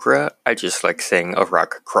Aarakocra. I just like saying a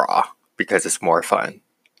rock craw because it's more fun.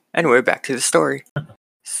 Anyway, back to the story.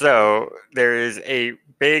 So, there is a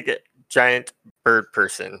big, giant bird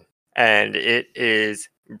person, and it is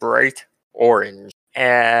bright orange.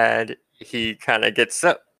 And he kind of gets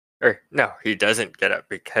up. Or, no, he doesn't get up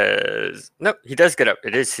because... No, he does get up.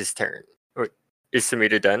 It is his turn. Wait, is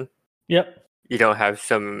Samita done? Yep. You don't have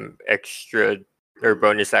some extra or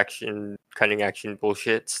bonus action, cunning action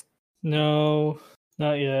bullshits? No,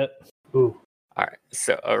 not yet. Ooh. Alright,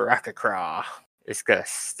 so Arakakra is gonna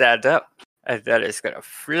stand up, and then it's gonna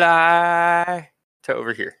fly to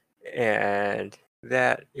over here. And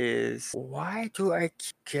that is... Why do I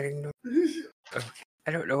keep getting... Okay.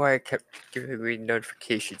 I don't know why I kept giving me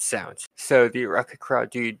notification sounds. So the Arakakra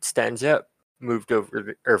dude stands up,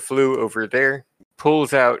 flew over there,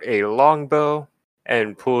 pulls out a longbow,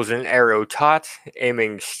 and pulls an arrow taut,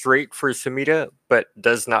 aiming straight for Samita, but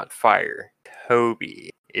does not fire. Toby,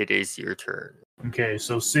 it is your turn. Okay,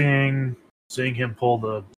 so seeing him pull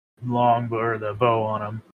the longbow or the bow on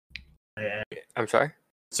him. And, I'm sorry?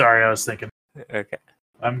 sorry, I was thinking. Okay.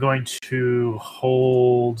 I'm going to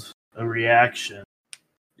hold a reaction.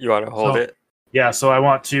 You want to hold it? Yeah, so I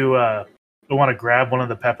want to grab one of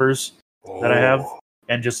the peppers that I have Oh.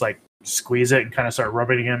 and just like squeeze it and kind of start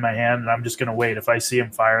rubbing it in my hand. And I'm just gonna wait. If I see him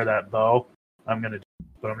fire that bow, I'm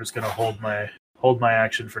just gonna hold my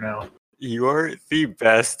action for now. You're the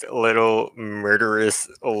best little murderous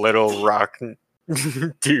little rock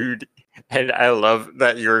dude. And I love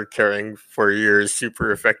that you're caring for your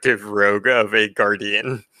super effective rogue of a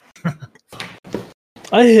guardian.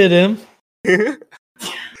 I hit him.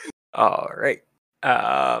 All right.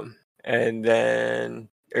 And then,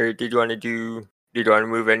 or did you want to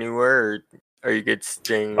move anywhere, or are you good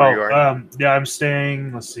staying where you are? Yeah, I'm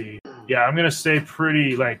staying. Let's see. Yeah, I'm gonna stay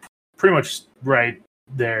pretty much right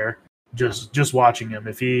there, just watching him.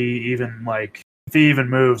 If he even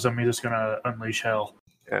moves, I'm just gonna unleash hell.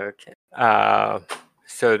 Okay.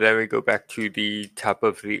 So then we go back to the top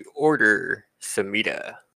of the order,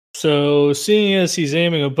 Samita. So, seeing as he's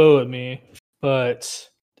aiming a bow at me, but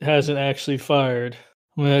hasn't actually fired,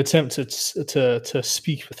 I'm going to attempt to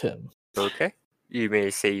speak with him. Okay. You may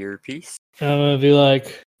say your piece. And I'm going to be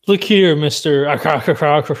like, look here, Mr.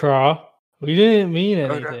 Akakakakakra. We didn't mean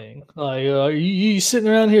anything. Like, are you sitting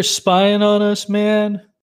around here spying on us, man?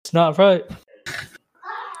 It's not right.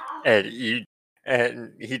 And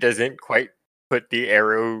he doesn't quite put the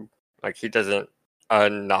arrow, like he doesn't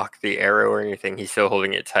knock the arrow or anything. He's still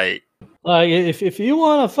holding it tight. Like, if you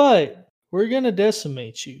want to fight, we're going to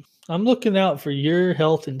decimate you. I'm looking out for your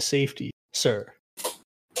health and safety, sir.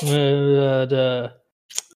 Let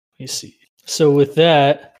me see. So with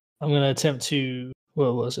that, I'm going to attempt to...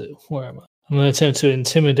 What was it? Where am I? I'm going to attempt to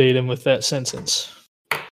intimidate him with that sentence.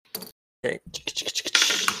 Okay.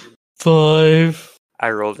 5. I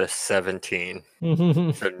rolled a 17.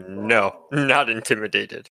 So no, not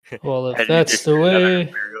intimidated. Well, if And you that's just the hear another way...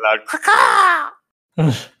 very loud "Caw-caw!"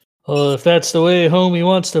 Well, if that's the way homie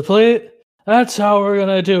wants to play it, that's how we're going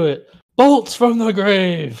to do it. Bolts from the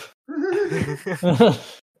grave!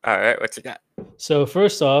 All right, what you got? So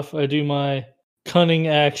first off, I do my cunning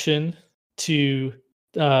action to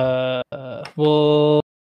well,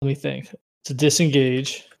 let me think. To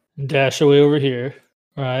disengage and dash away over here,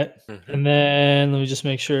 right? Mhm. And then let me just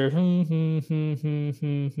make sure.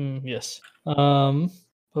 Yes.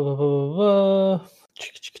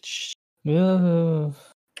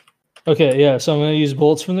 Okay, yeah. So I'm gonna use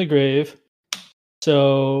bolts from the grave.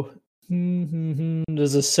 So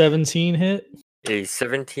does a 17 hit? A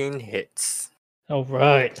 17 hits. All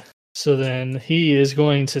right. So then he is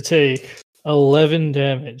going to take 11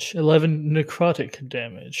 damage, 11 necrotic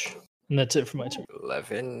damage. And that's it for my turn.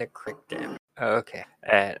 11 necrotic damage. Okay.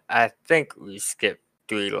 And I think we skipped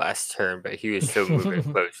Dewey last turn, but he was still moving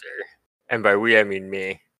closer. And by we, I mean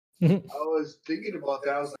me. I was thinking about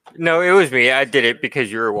that. I was No, it was me. I did it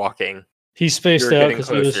because you were walking. He spaced You're out getting because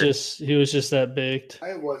closer. he was just that baked.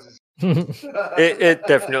 like, I wasn't. It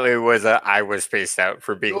definitely was I was spaced out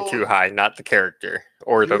for being too high, not the character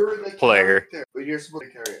or the You're the player. character, but you're supposed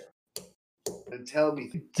to carry it. And tell me.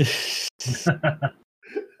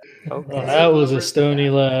 Well, that was a stony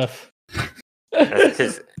laugh. That's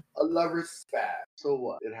 'cause- A lover's spat. So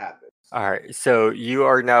what? It happened. all right, so you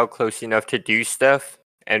are now close enough to do stuff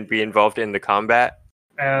and be involved in the combat.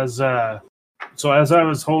 As as I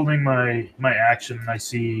was holding my action, I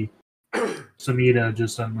see Samita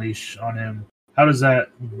just unleash on him. How does that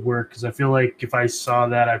work? Because I feel like if I saw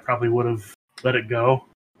that, I probably would have let it go.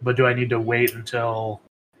 But do I need to wait until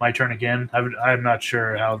my turn again? I'm not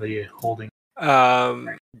sure how the holding.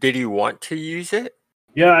 Did you want to use it?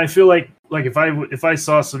 Yeah, I feel like if I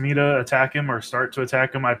saw Samita attack him or start to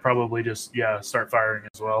attack him, I'd probably just start firing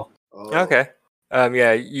as well. Oh. Okay.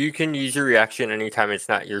 Yeah, you can use your reaction anytime it's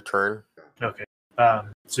not your turn. Okay.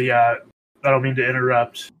 So yeah, I don't mean to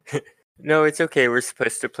interrupt. No, it's okay. We're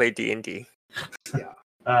supposed to play D&D.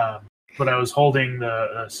 But I was holding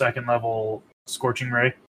the second level Scorching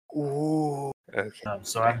Ray. Ooh. Okay.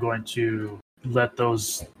 So I'm going to let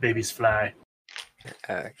those babies fly.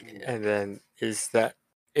 Okay. And then is that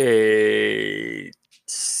a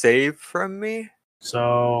save from me?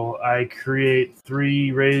 So I create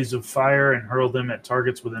 3 rays of fire and hurl them at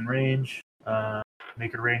targets within range.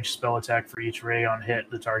 Make a ranged spell attack for each ray on hit.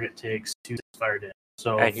 The target takes 2 fire damage.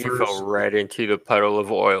 So And he fell right into the puddle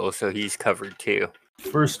of oil, so he's covered too.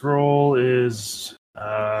 first roll is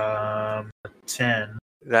a 10.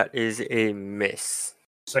 That is a miss.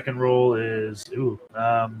 Second roll is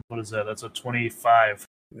what is that? That's a 25.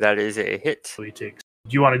 That is a hit. So he takes.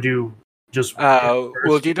 Do you want to do just? We'll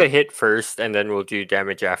first? do the hit first, and then we'll do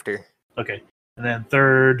damage after. Okay, and then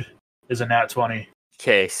third is a nat 20.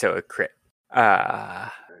 Okay, so a crit.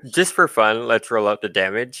 Just for fun, let's roll out the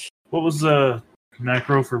damage. What was the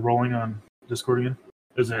macro for rolling on Discord again?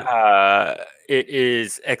 Is it? It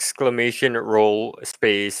is exclamation roll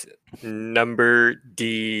space number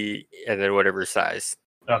D and then whatever size.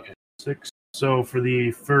 Okay, 6. So for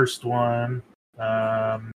the first one,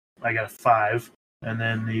 I got a 5, and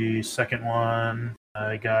then the second one,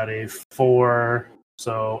 I got a 4.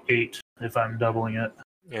 So 8 if I'm doubling it.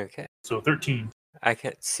 Okay. So 13. I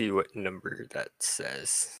can't see what number that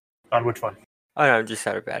says. On which one? Oh no, I'm just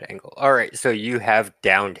at a bad angle. All right, so you have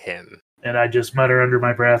downed him. And I just mutter under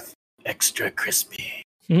my breath, "Extra crispy."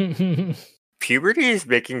 Puberty is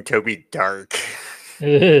making Toby dark.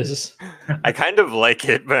 It is. I kind of like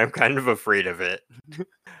it, but I'm kind of afraid of it.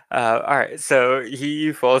 All right, so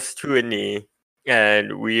he falls to a knee,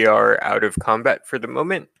 and we are out of combat for the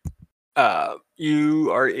moment.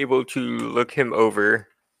 You are able to look him over,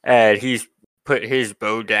 and he's put his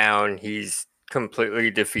bow down. He's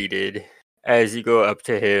completely defeated. As you go up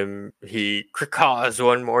to him, he caws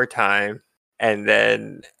one more time, and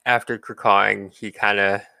then after cawing, he kind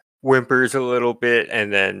of whimpers a little bit,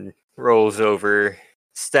 and then rolls over,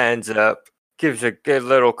 stands up, gives a good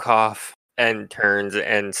little cough, and turns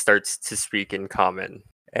and starts to speak in common.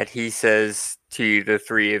 And he says to the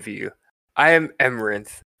 3 of you, "I am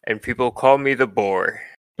Emrinth, and people call me the Boar.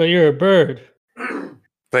 But you're a bird.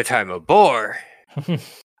 But I'm a boar.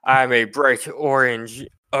 I'm a bright orange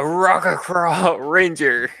Aragakra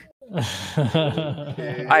ranger.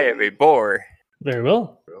 I am a boar. Very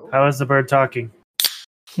well. How is the bird talking?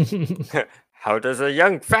 How does a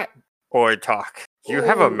young fat boy talk? You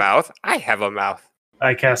have a mouth. I have a mouth."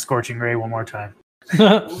 I cast Scorching Ray one more time.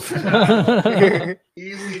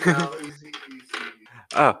 Easy now, easy.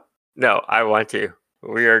 Oh, no, I want to.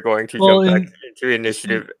 We are going to Well, jump back into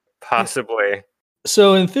initiative, possibly.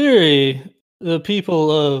 So, in theory, the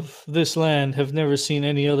people of this land have never seen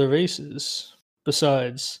any other races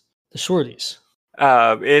besides the Shorties.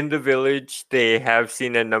 In the village, they have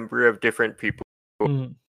seen a number of different people.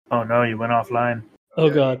 Mm. Oh no, you went offline. Oh,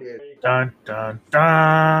 God. Dun dun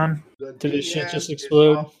dun. Did his shit just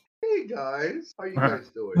explode? Hey guys, how you guys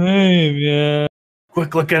doing? Hey, yeah.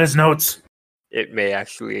 Quick look at his notes. It may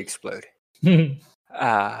actually explode. That'd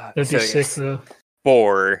be So sick, yes, though.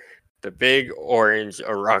 Boar, the big orange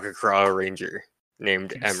Aragakra ranger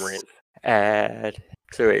named Emrin. And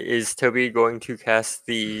so is Toby going to cast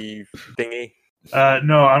the thingy?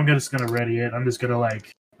 No, I'm just gonna ready it. I'm just gonna I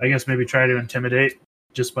guess maybe try to intimidate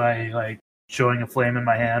just by showing a flame in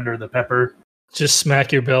my hand or the pepper. Just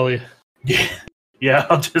smack your belly. Yeah,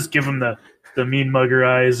 I'll just give him the mean mugger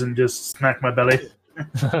eyes and just smack my belly.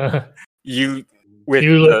 You with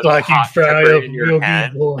You look the like you hot fry pepper up in real your good,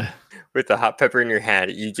 hand. boy. With the hot pepper in your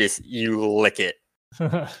hand, you lick it.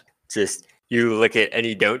 Just You lick it and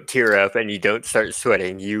you don't tear up and you don't start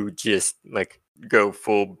sweating. You just like go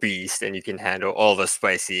full beast and you can handle all the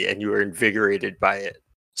spicy and you are invigorated by it.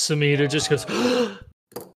 Samita just goes,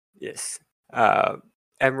 Yes.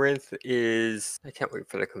 Emrinth is. I can't wait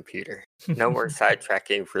for the computer. No more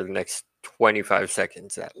sidetracking for the next 25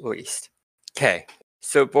 seconds at least. Okay.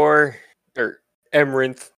 So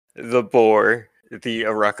Emrinth, the boar, the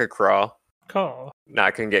Araka Craw. call.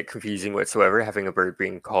 Not going to get confusing whatsoever, having a bird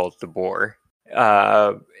being called the boar.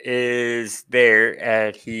 Is there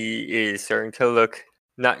and he is starting to look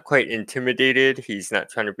not quite intimidated. He's not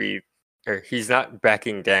trying to be, or he's not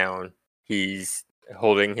backing down. He's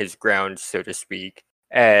holding his ground, so to speak.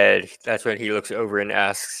 And that's when he looks over and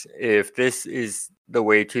asks if this is the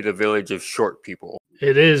way to the village of short people.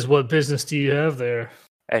 It is. What business do you have there?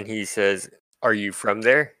 And he says, "Are you from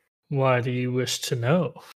there?" Why do you wish to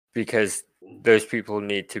know? Because those people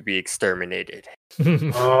need to be exterminated.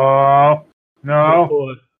 Oh, no.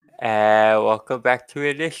 Boy, Welcome back to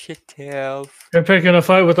initiative. you're picking a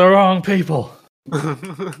fight with the wrong people.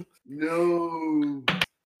 No.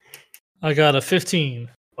 I got a 15.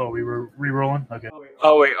 Oh, we were re-rolling? Okay.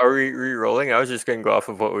 Oh wait, are we re-rolling? I was just gonna go off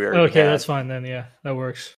of what we already Okay, had. that's fine then. Yeah, that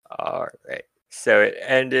works. All right. So it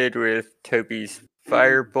ended with Toby's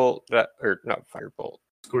firebolt, or not firebolt.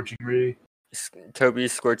 Scorching Ray.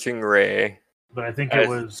 Toby's scorching ray. But I think as it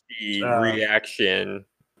was, the reaction.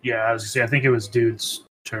 yeah, I was going to say, I think it was Dude's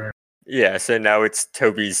turn. Yeah. So now it's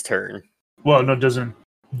Toby's turn. Well, no,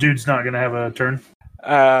 Dude's not going to have a turn?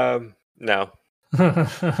 No.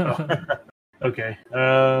 Okay.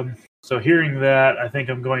 So hearing that, I think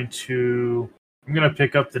I'm going to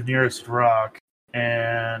pick up the nearest rock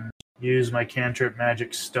and use my cantrip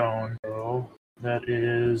magic stone. So that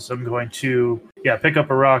is, I'm going to pick up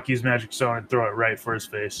a rock, use magic stone, and throw it right for his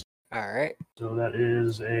face. All right. So that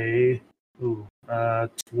is a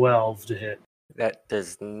 12 to hit. That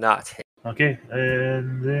does not hit. Okay,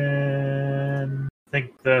 and then I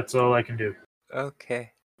think that's all I can do.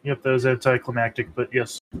 Okay. Yep, that was anticlimactic, but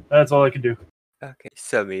yes, that's all I can do. Okay.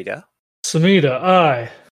 Samita. Samita, I.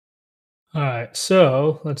 Alright,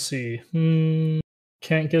 so let's see.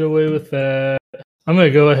 Can't get away with that. I'm gonna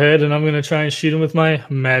go ahead and I'm gonna try and shoot him with my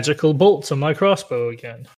magical bolts on my crossbow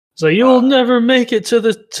again. So you'll never make it to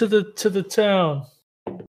the town.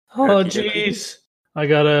 Oh Okay. jeez. I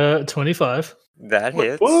got a 25. That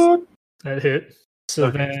hits. What? That hit. So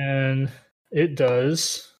Okay. then it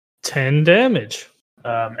does 10 damage.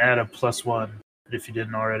 Add a +1 if you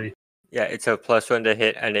didn't already. Yeah, it's a +1 to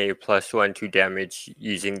hit and a +1 to damage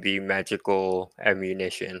using the magical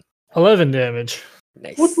ammunition. 11 damage.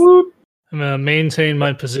 Nice. Woot woot. I'm gonna maintain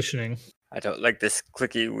my positioning. I don't like this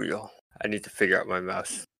clicky wheel. I need to figure out my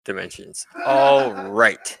mouse dimensions. All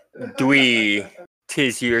right, Dwee,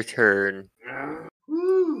 'tis your turn.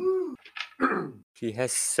 Woo. He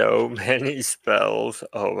has so many spells.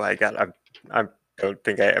 Oh my god, I don't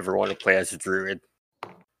think I ever want to play as a druid.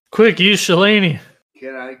 Quick, use Shalani.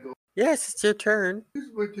 Can I go? Yes, it's your turn.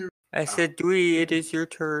 Who's with you? I said, Dwee, it is your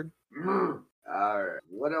turn. Alright.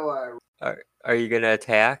 What do I? Are you gonna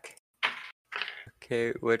attack?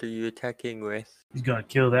 Okay, what are you attacking with? He's gonna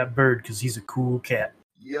kill that bird because he's a cool cat.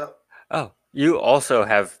 Yep. Oh, you also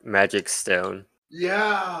have magic stone.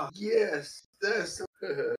 Yeah. Yes. That's so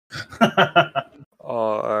good.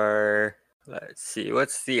 Or let's see,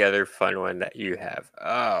 what's the other fun one that you have?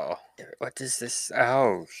 Oh, what is this?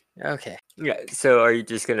 Oh, okay. Yeah, so are you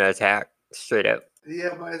just gonna attack straight up?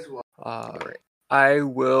 Yeah, might as well. All right. I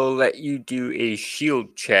will let you do a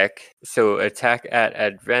shield check. So attack at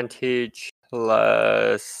advantage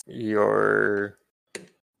plus your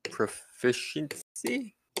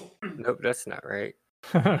proficiency. Nope, that's not right.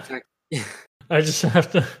 I just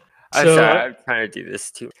have to. I'm So, sorry, I'm trying to do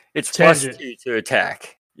this too. It's Tangent. +2 to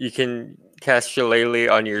attack. You can cast Shillelagh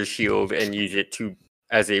on your shield and use it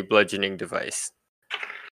as a bludgeoning device.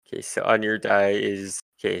 Okay, so on your die is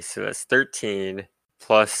so that's 13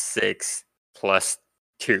 plus 6 plus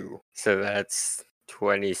 2. So that's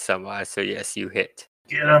 20 some odd. So yes, you hit.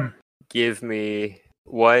 Get him. Give me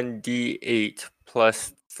 1d8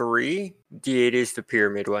 plus 3. D8 is the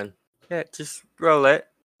pyramid one. Yeah, just roll it.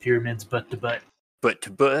 Pyramids butt to butt. Butt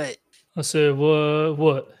to butt. I said,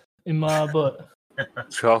 what? In my butt.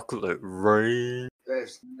 Chocolate rain.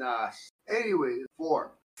 That's nice. Anyway,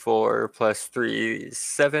 4. 4 plus 3 is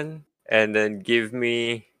 7. And then give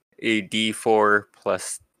me a d4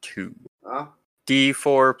 plus 2. Huh?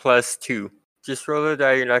 D4 plus 2. Just roll a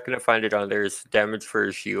die. You're not going to find it on there. It's damage for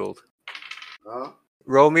a shield. Huh?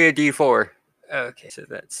 Roll me a d4. Okay, so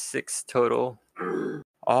that's 6 total.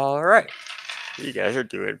 All right. You guys are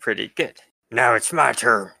doing pretty good. Now it's my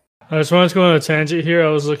turn. I just wanted to go on a tangent here. I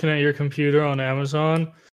was looking at your computer on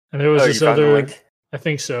Amazon, and there was Oh, this you found the other. link? I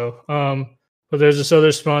think so. But there's this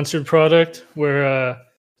other sponsored product where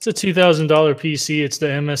it's a $2,000 PC. It's the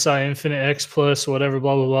MSI Infinite X Plus, whatever,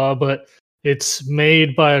 blah blah blah. But it's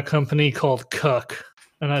made by a company called Cuck,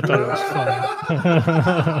 and I thought it was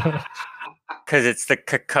funny. Because it's the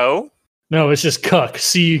cacao? No, it's just Cuck.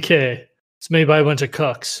 CUK. It's made by a bunch of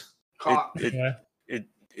cucks. Cock. Yeah.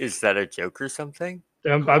 Is that a joke or something?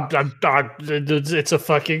 It's a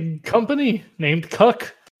fucking company named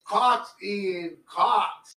Cuck. Cox, Ian.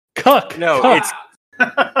 Cox. Cuck. No, Cuck. it's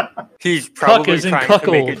he's probably as in trying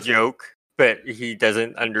to make a cuckold. joke, but he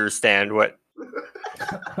doesn't understand what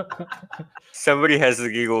somebody has the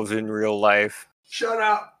giggles in real life. Shut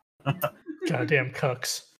up. Goddamn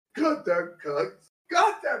cucks. Goddamn cocks.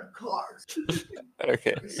 Goddamn cocks.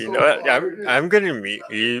 Okay, It's you so know what? hard. I'm gonna meet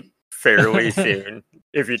you fairly soon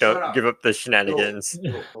if you Shut don't up. give up the shenanigans.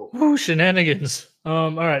 Oh. Woo, shenanigans.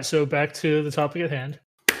 All right, so back to the topic at hand.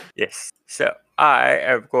 Yes. So I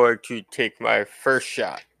am going to take my first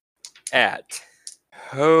shot at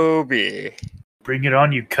Toby. Bring it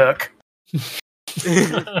on, you cuck.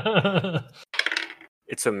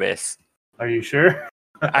 It's a miss. Are you sure?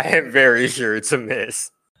 I am very sure it's a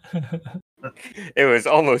miss. It was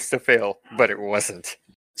almost a fail, but it wasn't.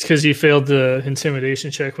 It's because you failed the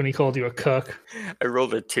intimidation check when he called you a cuck. I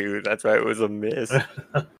rolled a 2, that's why it was a miss.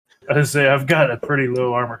 I say I've got a pretty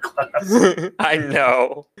low armor class. I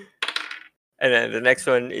know. And then the next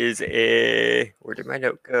one is where did my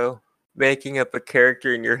note go? Making up a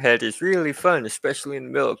character in your head is really fun, especially in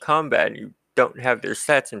the middle of combat and you don't have their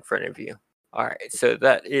stats in front of you. Alright, so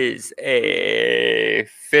that is a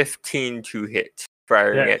 15 to hit.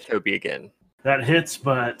 Firing Yeah. at Toby again. That hits,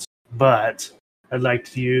 but I'd like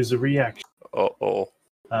to use a reaction. Uh-oh.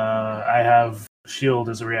 I have shield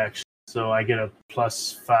as a reaction, so I get a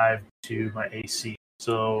 +5 to my AC.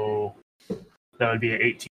 So that would be an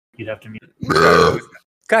 18. You'd have to meet.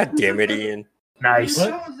 God damn it, Ian. Nice.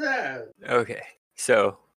 What? What was that? Okay,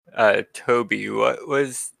 so Toby, what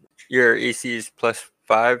was your AC is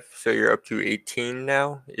 +5, so you're up to 18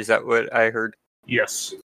 now? Is that what I heard?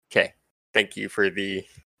 Yes. Okay, thank you for the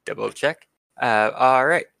double check. All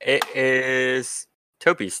right, it is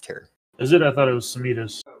Toby's turn. Is it? I thought it was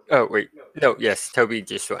Samita's. Oh wait, no, yes, Toby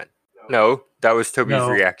just went. No, that was Toby's No.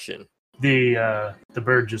 reaction. The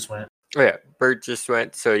bird just went. Oh yeah, Bird just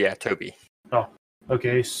went. So yeah, Toby.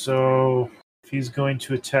 Okay, so if he's going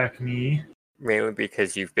to attack me, Mainly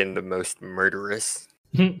because you've been the most murderous.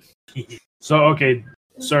 so okay,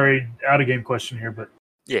 sorry, out of game question here, but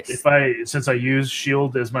Yes. since I use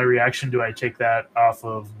shield as my reaction, do I take that off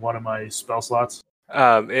of one of my spell slots?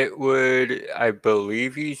 It would, I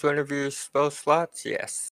believe, use one of your spell slots.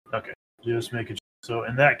 Yes. Just make it. So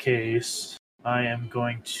in that case, I am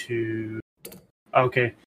going to.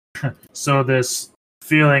 Okay, so this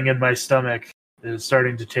feeling in my stomach is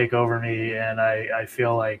starting to take over me, and I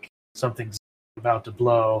feel like something's about to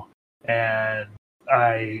blow, and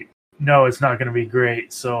I know it's not going to be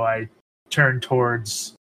great. So I turn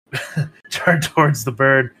towards the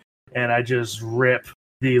bird, and I just rip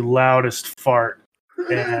the loudest fart,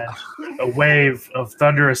 and a wave of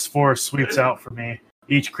thunderous force sweeps out from me.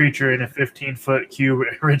 Each creature in a 15-foot cube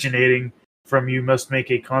originating from you must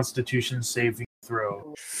make a Constitution saving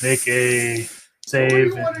throw. Make a What do save.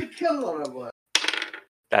 you want to kill on him?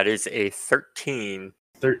 That is a 13.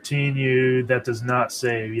 13. That does not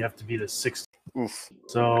save. You have to be the 6th. Oof.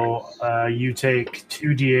 So you take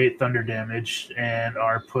 2d8 thunder damage and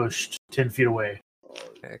are pushed 10 feet away.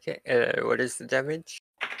 Okay. What is the damage?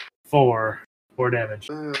 4 damage,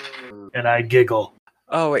 Uh, and I giggle.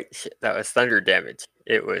 Oh wait, shit, that was thunder damage.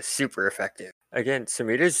 It was super effective. Again,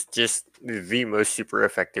 Samita's just the most super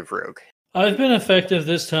effective rogue. I've been effective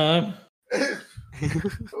this time. okay.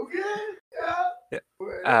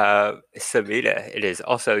 Yeah. Samita, it is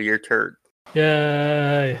also your turn.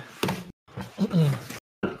 Yay.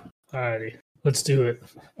 Alrighty, let's do it.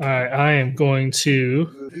 Alright, I am going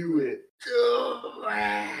to. Do it.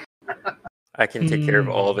 I can take care of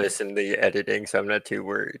all this in the editing, so I'm not too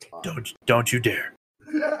worried. Don't you dare.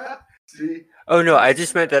 See? Oh no, I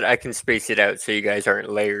just meant that I can space it out so you guys aren't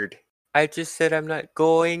layered. I just said I'm not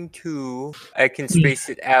going to. I can space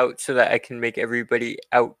it out so that I can make everybody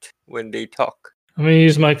out when they talk. I'm going to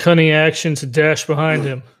use my cunning action to dash behind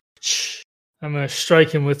him. I'm going to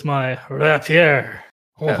strike him with my rapier.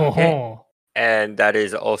 Ho, ho, Okay. ho. And that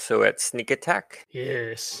is also at sneak attack.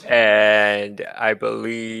 Yes. And I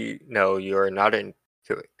believe no, you're not into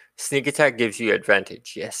it. Sneak attack gives you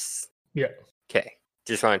advantage. Yes. Yeah. Okay.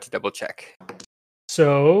 Just wanted to double check.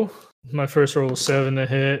 So my first roll was 7 to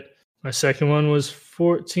hit. My second one was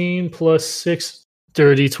 14 plus 6,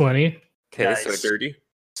 dirty 20. Okay, so Nice. dirty.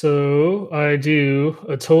 So I do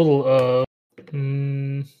a total of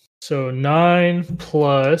so 9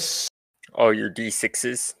 plus All your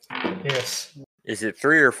d6s. yes, Is it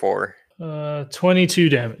 3 or 4? 22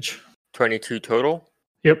 damage. 22 total?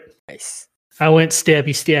 Yep. Nice. I went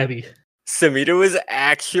stabby. Samita was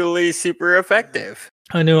actually super effective.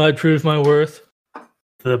 I knew I'd prove my worth.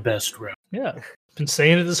 The best round. Yeah. Been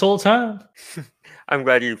saying it this whole time. I'm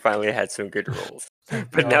glad you finally had some good rolls.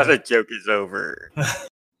 Thank But now God. the joke is over.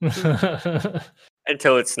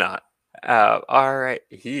 Until it's not. All right,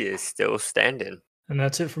 he is still standing. And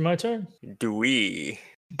that's it for my turn. Dewey.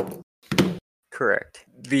 Correct.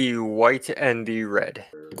 The white and the red.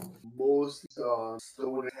 Most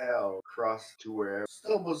stone hell cross to where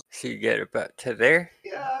stumbles. So you get about to there.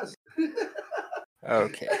 Yes.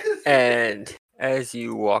 Okay. And as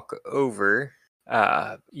you walk over,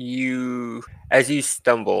 as you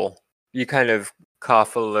stumble, you kind of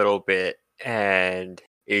cough a little bit and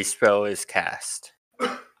a spell is cast.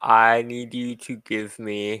 I need you to give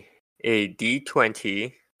me a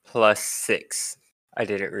d20 plus 6. I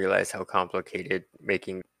didn't realize how complicated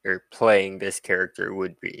making or playing this character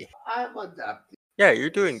would be. I'm adapting. Yeah, you're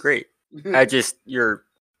doing great. You're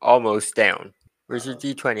almost down. Where's your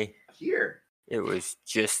d20? Here. It was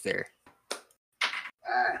just there.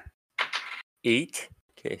 Ah. 8.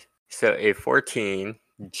 Okay, so a 14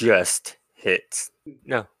 just hits.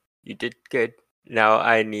 No, you did good. Now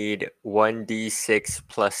I need 1d6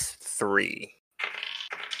 plus 3.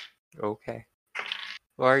 Okay.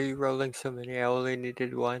 Why are you rolling so many? I only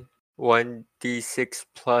needed 1. 1d6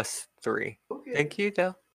 plus 3. Okay. Thank you,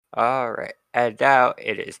 though. Alright, and now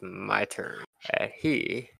it is my turn. And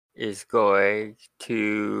he is going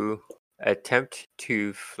to attempt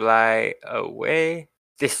to fly away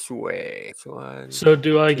this way. One, So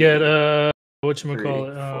do I get two,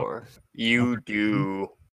 whatchamacallit? 4. You do.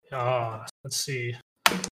 Let's see.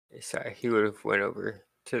 Sorry, he would have went over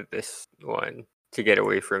to this one to get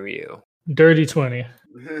away from you. Dirty 20.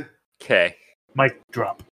 Okay. Mic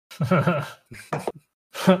drop.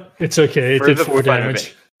 It's okay. It For did the 4 fun of damage.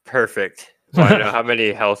 it. Perfect. Want to know how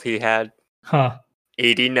many health he had? Huh.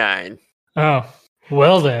 89. Oh.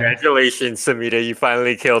 Well then. Congratulations, Samita. You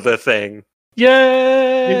finally killed a thing.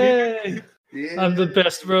 Yay! Yeah. I'm the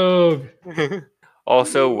best rogue.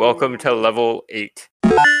 Also, welcome to level 8.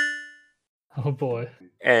 Oh boy.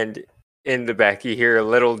 And in the back, you hear a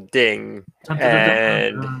little ding.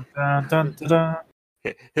 And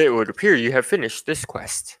it would appear you have finished this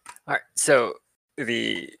quest. All right, so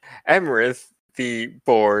the Amaranth, the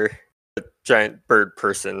boar, the giant bird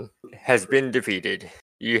person, has been defeated.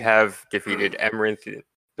 You have defeated Amaranth,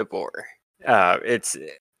 the boar. It's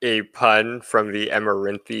a pun from the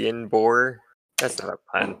Amaranthian boar. That's not a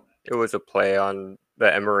pun. It was a play on the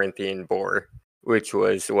Amaranthian boar, which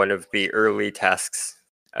was one of the early tasks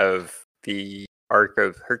of the Ark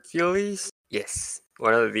of Hercules. Yes,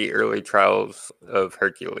 one of the early trials of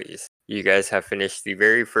Hercules. You guys have finished the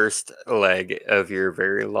very first leg of your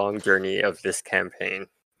very long journey of this campaign.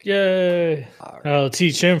 Yay. All right. I'll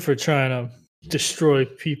teach him for trying to destroy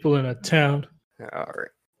people in a town. All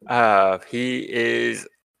right. He is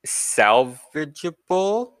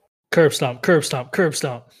salvageable. Curb stomp.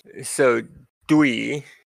 So Dewey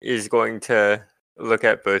is going to look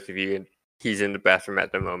at both of you. He's in the bathroom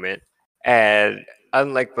at the moment. And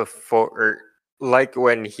unlike before, or like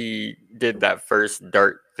when he did that first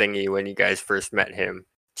dart thingy when you guys first met him,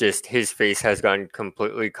 just his face has gone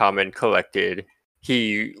completely calm and collected.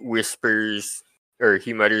 He whispers, or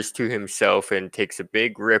he mutters to himself and takes a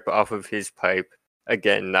big rip off of his pipe,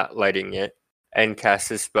 again, not lighting it, and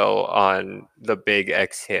casts a spell on the big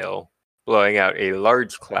exhale, blowing out a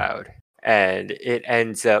large cloud. And it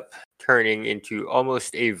ends up turning into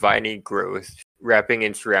almost a viney growth, wrapping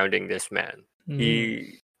and surrounding this man. The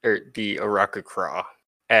Arakakra,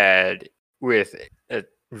 and with a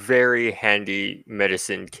very handy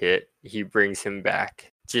medicine kit, he brings him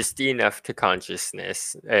back just enough to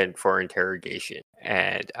consciousness and for interrogation.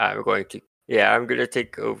 And I'm going to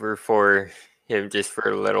take over for him just for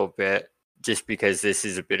a little bit, just because this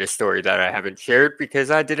is a bit of story that I haven't shared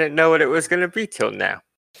because I didn't know what it was going to be till now.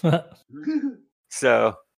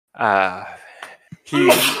 So,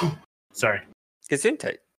 he Sorry.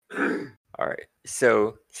 Gesundheit. All right.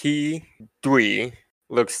 So Dewey,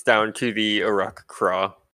 looks down to the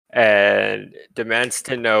Arakakra and demands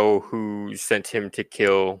to know who sent him to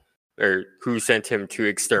kill, or who sent him to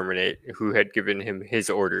exterminate, who had given him his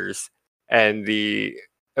orders. And the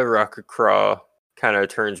Arakakra kind of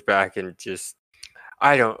turns back and just,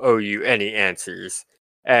 I don't owe you any answers.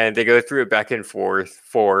 And they go through it back and forth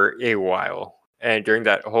for a while. And during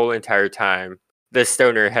that whole entire time, the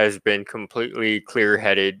stoner has been completely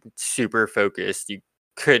clear-headed, super focused. You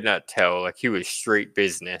could not tell. Like, he was straight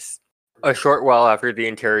business. A short while after the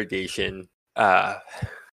interrogation,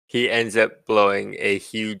 he ends up blowing a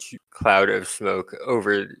huge cloud of smoke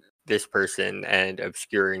over this person and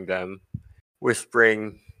obscuring them,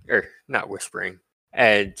 not whispering,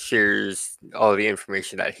 and shares all the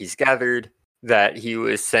information that he's gathered, that he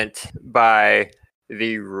was sent by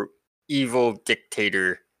the evil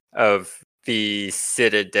dictator of the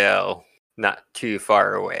Citadel not too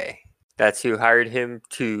far away. That's who hired him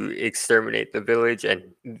to exterminate the village, and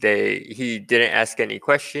he didn't ask any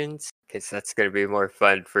questions because that's going to be more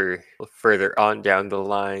fun for further on down the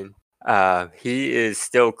line. He is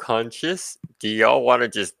still conscious. Do y'all want to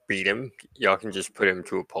just beat him? Y'all can just put him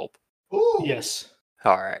to a pulp. Ooh. Yes.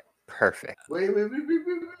 All right, perfect. Wait.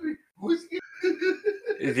 Who's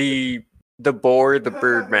The boar, the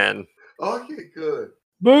Birdman. Okay, good.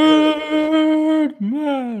 Birdman.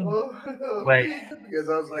 Oh, Wait. Because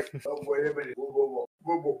I was like, oh, wait a minute. Whoa.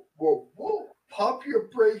 Pop your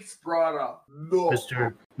brakes, brother. No.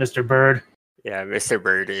 Mr. Bird. Yeah, Mr.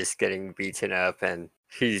 Bird is getting beaten up, and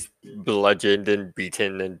he's bludgeoned and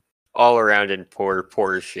beaten and all around in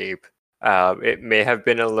poor shape. It may have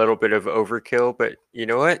been a little bit of overkill, but you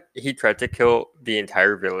know what? He tried to kill the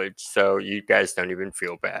entire village, so you guys don't even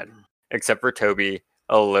feel bad. Except for Toby,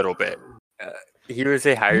 a little bit. He was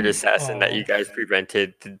a hired assassin that you guys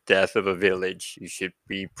prevented the death of a village. You should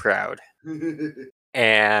be proud.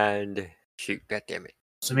 And shoot, goddammit.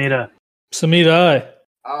 Samita. Samita.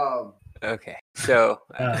 Okay, so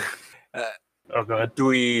Oh, go ahead.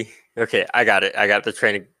 okay, I got it. I got the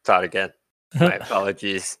train of thought again. My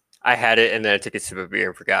apologies. I had it and then I took a sip of beer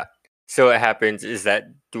and forgot. So what happens is that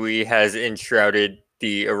Dewey has enshrouded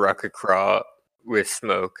the Arakakra with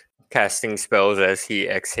smoke, casting spells as he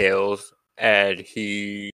exhales, and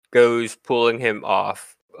he goes pulling him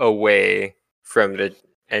off away from the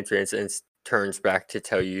entrance and turns back to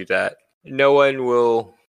tell you that no one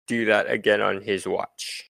will do that again on his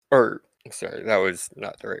watch. Or, sorry, that was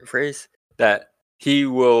not the right phrase. That he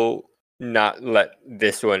will not let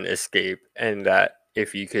this one escape, and that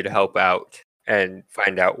if you could help out and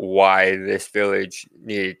find out why this village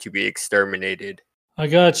needed to be exterminated. I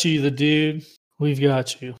got you, the dude. We've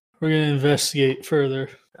got you. We're going to investigate further.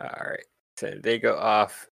 All right. So they go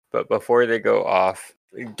off, but before they go off,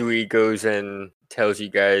 Dewey goes and tells you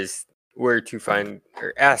guys where to find,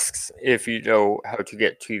 or asks if you know how to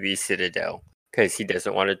get to the Citadel, because he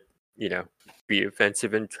doesn't want to, be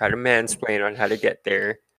offensive and try to mansplain on how to get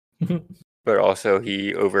there. But also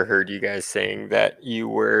he overheard you guys saying that you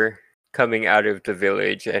were coming out of the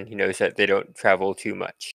village, and he knows that they don't travel too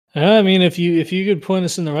much. I mean, if you could point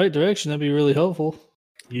us in the right direction, that'd be really helpful.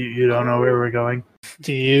 You don't know where we're going?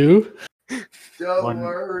 Do you? Don't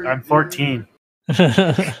worry. I'm 14.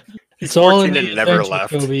 It's all in 14 the and never adventure,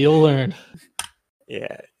 left. Toby. You'll learn.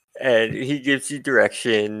 Yeah, and he gives you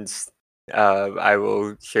directions. I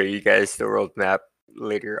will show you guys the world map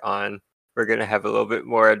later on. We're going to have a little bit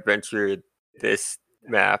more adventure in this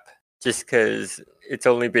map, just because it's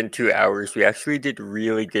only been 2 hours. We actually did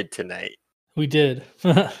really good tonight. We did.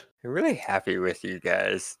 I'm really happy with you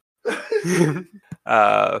guys.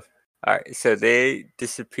 All right, so they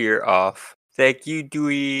disappear off. Thank you,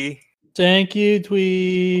 Dewey. Thank you,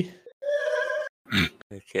 Twee.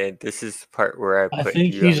 Okay, this is the part where I I put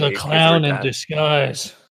think you he's on a mute 'cause clown we're in done.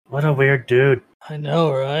 disguise. What a weird dude. I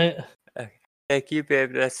know, right? Thank you,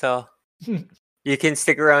 babe. That's all. You can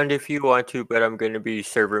stick around if you want to, but I'm going to be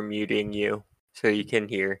server muting you so you can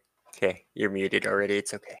hear. Okay, you're muted already.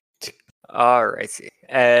 It's okay. Alrighty.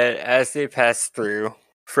 And as they pass through,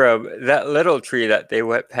 from that little tree that they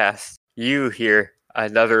went past, you hear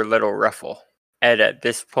another little ruffle. And at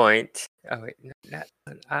this point, oh wait, no, not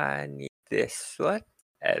one. I need this one.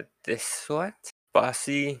 At this one, Boss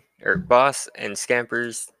and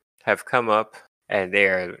Scampers have come up, and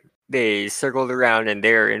they circled around and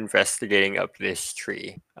they're investigating up this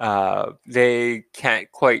tree. They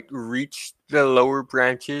can't quite reach the lower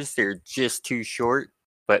branches; they're just too short.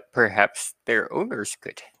 But perhaps their owners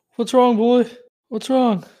could. What's wrong, boy? What's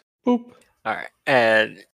wrong? Boop. All right,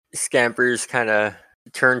 and Scampers kind of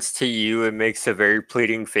turns to you and makes a very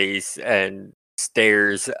pleading face and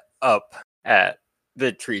stares up at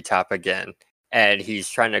the treetop again. And he's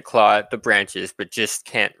trying to claw at the branches, but just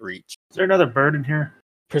can't reach. Is there another bird in here?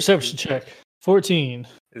 Perception check. 14.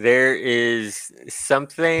 There is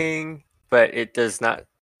something, but it does not.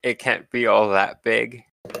 It can't be all that big.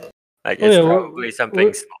 Like it's probably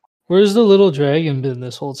something small. Where's the little dragon been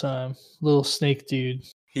this whole time? Little snake dude.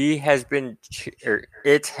 He has been,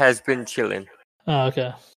 it has been chilling. Oh,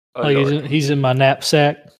 okay. Oh Like Lord. he's in my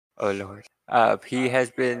knapsack. Oh Lord. He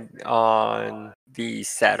has been on the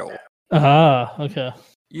saddle. Ah, okay.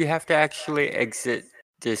 You have to actually exit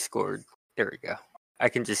Discord. There we go. I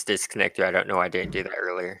can just disconnect you. I don't know why I didn't do that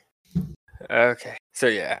earlier. Okay. So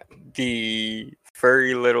yeah, the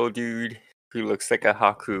furry little dude who looks like a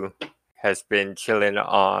Haku has been chilling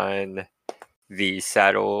on the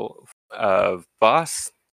saddle of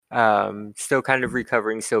Boss. Still kind of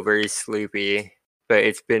recovering, still very sleepy, but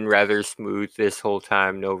it's been rather smooth this whole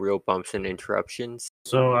time. No real bumps and interruptions.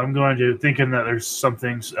 So I'm going to, thinking that there's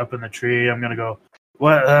something up in the tree, I'm going to go,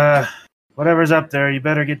 whatever's up there, you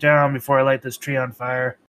better get down before I light this tree on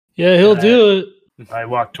fire. Yeah, he'll do it. I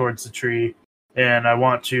walk towards the tree, and I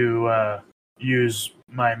want to use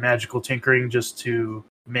my magical tinkering just to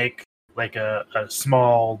make like a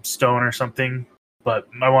small stone or something, but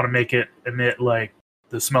I want to make it emit like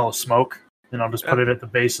the smell of smoke, and I'll just put it at the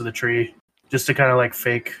base of the tree just to kind of like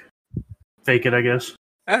fake it, I guess.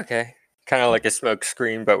 Okay. Kind of like a smoke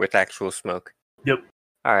screen, but with actual smoke. Yep.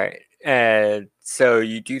 All right. And so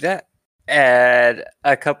you do that, and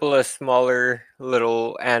a couple of smaller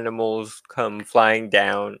little animals come flying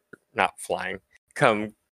down, not flying,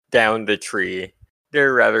 come down the tree.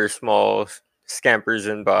 They're rather small. Scampers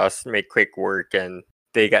and Boss make quick work, and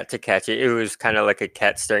they got to catch it. It was kind of like a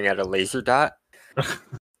cat staring at a laser dot.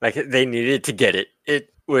 Like they needed to get it.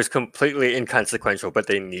 It was completely inconsequential, but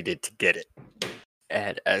they needed to get it.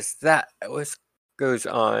 And as that goes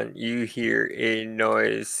on, you hear a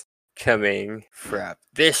noise coming from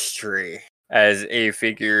this tree as a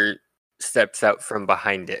figure steps out from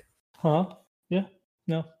behind it. Huh? Yeah.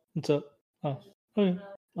 No. What's up? Oh, okay.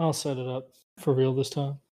 I'll set it up for real this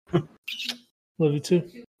time. Love you too.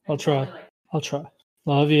 I'll try.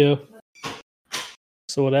 Love you.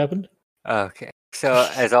 So what happened? Okay. So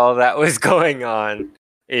as all that was going on,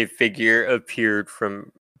 a figure appeared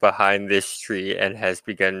from behind this tree and has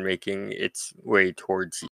begun making its way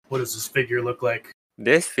towards you. What does this figure look like?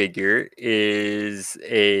 This figure is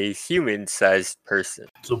a human-sized person.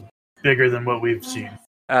 So bigger than what we've seen.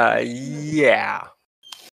 Yeah.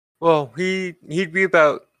 Well, he'd be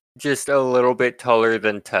about just a little bit taller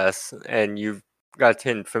than Tess, and you've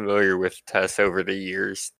gotten familiar with Tess over the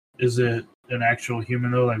years. Is it an actual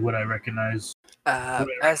human though? Like would I recognize?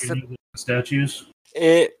 The statues?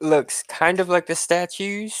 It looks kind of like the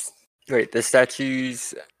statues. Wait, the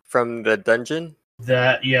statues from the dungeon?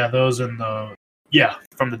 Those in the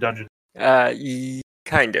from the dungeon.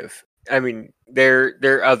 Kind of. I mean,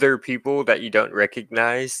 they're other people that you don't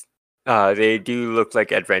recognize. They do look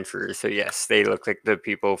like adventurers, so yes, they look like the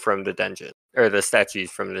people from the dungeon, or the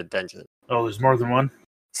statues from the dungeon. Oh, there's more than one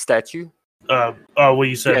Statue? Well,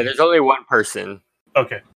 you said Yeah, there's only one person.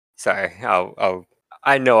 Okay. Sorry,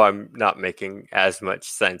 I know I'm not making as much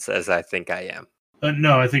sense as I think I am.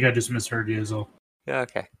 No, I think I just misheard you as well.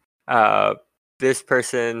 Okay. This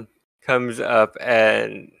person comes up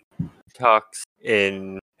and talks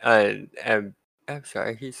in, and I'm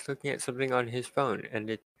sorry, he's looking at something on his phone,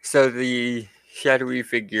 and so the shadowy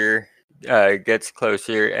figure gets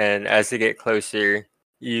closer, and as they get closer,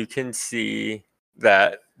 you can see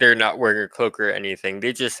that they're not wearing a cloak or anything.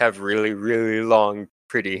 They just have really, really long,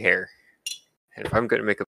 pretty hair. And if I'm going to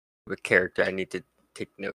make a character, I need to take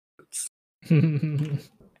notes.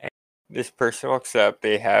 This person walks up.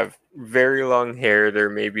 They have very long hair. They're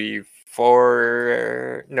maybe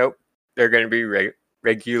nope. They're going to be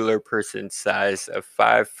regular person size of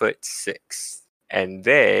 5'6", and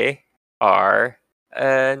they are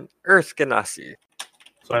an Earth Ganassi.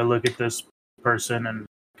 So I look at this person and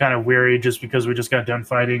kind of weary just because we just got done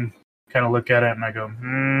fighting. Kind of look at it and I go,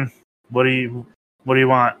 what do you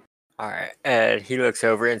want? All right, and he looks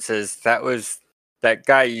over and says, "That was that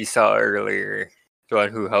guy you saw earlier, the one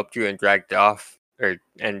who helped you and dragged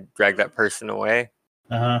that person away.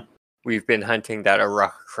 We've been hunting that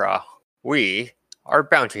Arakra. We are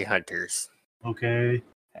bounty hunters." Okay.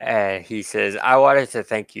 And he says, "I wanted to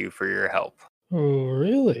thank you for your help." Oh,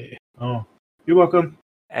 really? Oh, you're welcome.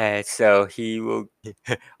 And so he will.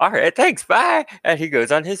 All right, thanks. Bye. And he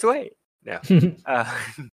goes on his way. No,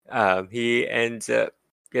 he ends up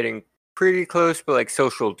getting pretty close, but like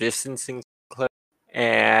social distancing close.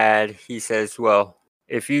 And he says, "Well,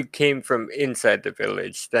 if you came from inside the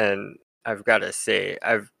village, then I've got to say,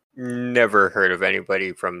 I've never heard of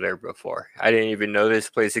anybody from there before. I didn't even know this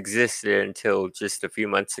place existed until just a few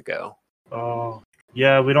months ago." Oh,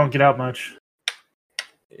 yeah, we don't get out much.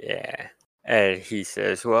 Yeah. And he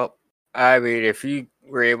says, "Well, I mean, if you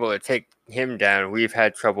were able to take him down, we've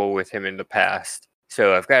had trouble with him in the past.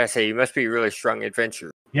 So I've got to say, you must be a really strong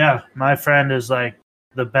adventurer." Yeah, my friend is like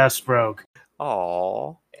the best rogue,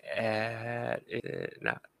 Oh,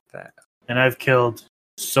 not that. and I've killed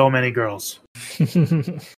so many girls.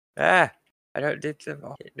 Ah, I don't need them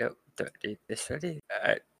all. Nope, don't need this one.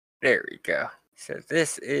 There we go. So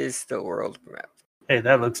this is the world map. Hey,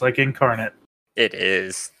 that looks like Incarnate. It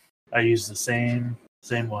is. I use the same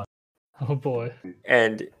one. Oh boy.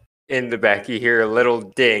 And in the back, you hear a little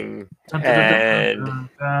ding, Dun, dun, dun, and dun,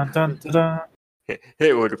 dun, dun, dun, dun.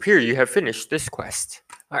 it would appear you have finished this quest.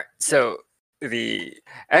 All right, so the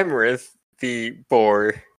Emerith, the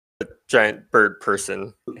boar, the giant bird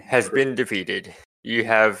person, has been defeated. You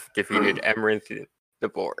have defeated Emerith, the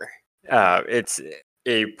boar. It's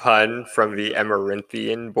a pun from the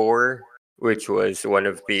Emerinthian boar, which was one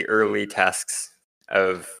of the early tasks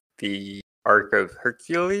of the Ark of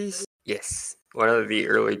Hercules. Yes, one of the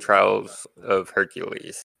early trials of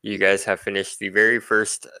Hercules. You guys have finished the very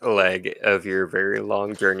first leg of your very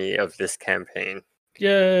long journey of this campaign.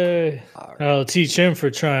 Yay. All right. I'll teach him for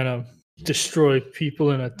trying to destroy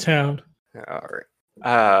people in a town. All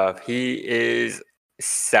right. He is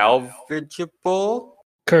salvageable.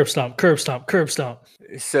 Curb stomp, curb stomp, curb stomp.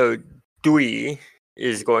 So Dewey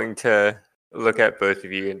is going to look at both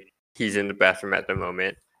of you, and he's in the bathroom at the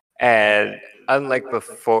moment. And unlike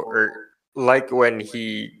before, like when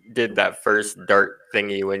he did that first dart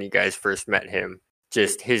thingy when you guys first met him,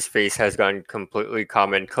 just his face has gone completely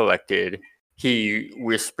calm and collected. He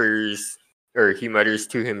whispers, or he mutters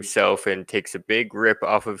to himself and takes a big rip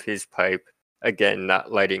off of his pipe, again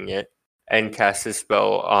not lighting it, and casts a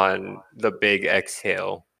spell on the big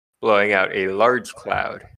exhale, blowing out a large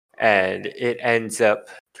cloud. And it ends up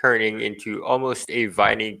turning into almost a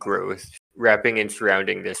viney growth, wrapping and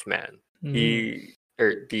surrounding this man. The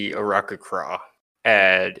Arakakra,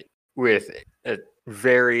 and with a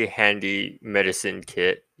very handy medicine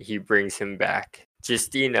kit, he brings him back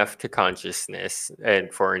just enough to consciousness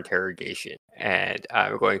and for interrogation. And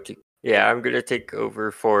I'm going to take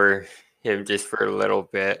over for him just for a little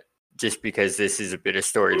bit, just because this is a bit of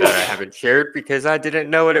story that I haven't shared because I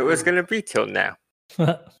didn't know what it was going to be till now.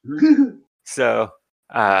 So,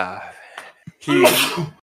 he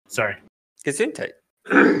Sorry. Gesundheit.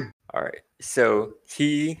 All right. So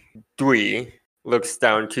Dewey, looks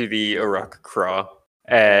down to the Arakakra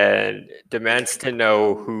and demands to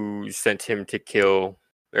know who sent him to kill,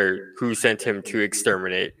 or who sent him to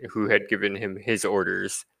exterminate, who had given him his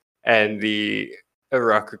orders. And the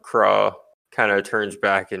Arakakra kind of turns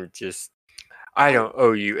back and just, I don't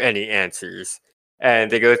owe you any answers. And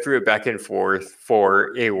they go through it back and forth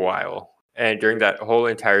for a while. And during that whole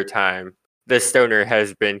entire time, the stoner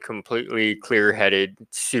has been completely clear-headed,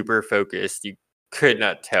 super focused. You could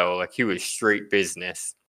not tell, like he was straight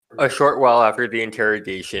business. A short while after the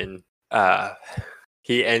interrogation,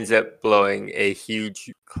 he ends up blowing a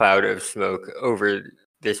huge cloud of smoke over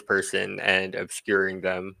this person and obscuring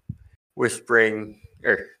them,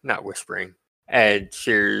 and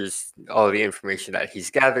shares all the information that he's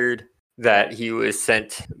gathered, that he was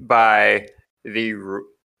sent by the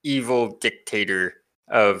evil dictator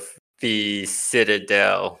of the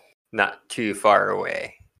Citadel not too far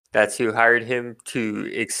away. That's who hired him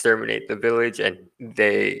to exterminate the village, and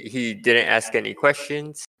he didn't ask any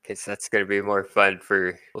questions because that's going to be more fun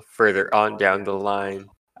for further on down the line.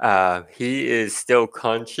 He is still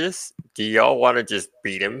conscious. Do y'all want to just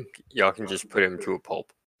beat him? Y'all can just put him to a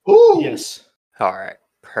pulp. Ooh. Yes. All right,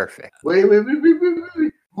 perfect. Wait.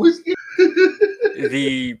 Who's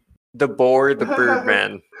The boar, the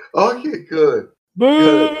Birdman. Okay, good.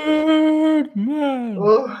 Birdman.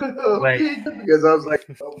 Okay, because I was like,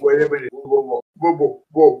 wait a minute. Whoa.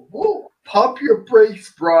 Pump your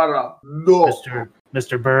brakes, brother. No.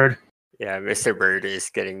 Mr. Bird. Yeah, Mr. Bird is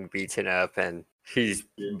getting beaten up, and he's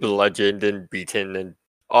bludgeoned and beaten and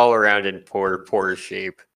all around in poor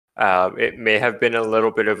shape. It may have been a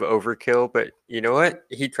little bit of overkill, but you know what?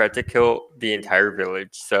 He tried to kill the entire village,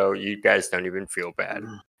 so you guys don't even feel bad.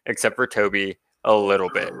 Except for Toby, a little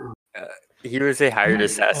bit. He was a hired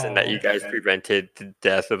assassin that you guys prevented the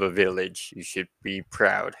death of a village. You should be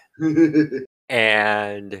proud.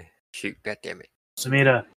 And shoot, goddammit.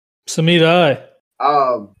 Samita. Samita,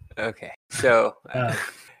 I. Okay, so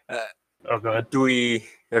Oh, go ahead.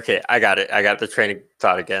 Okay, I got it. I got the train of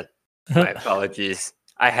thought again. My apologies.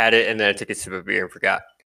 I had it and then I took a sip of beer and forgot.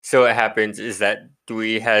 So what happens is that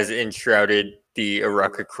Dewey has enshrouded the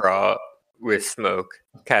Arakakra with smoke,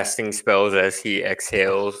 casting spells as he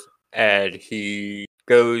exhales, and he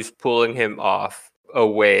goes pulling him off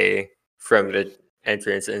away from the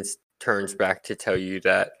entrance and turns back to tell you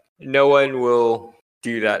that no one will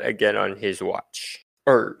do that again on his watch.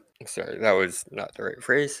 Or, sorry, that was not the right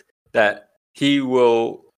phrase. That he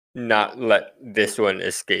will not let this one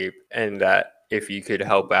escape, and that if you could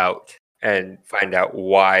help out and find out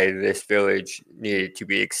why this village needed to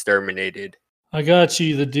be exterminated. I got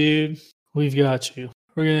you, the dude. We've got you.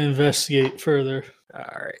 We're gonna investigate further. All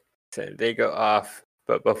right. So they go off,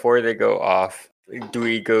 but before they go off,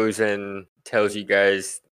 Dewey goes and tells you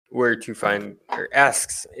guys where to find, or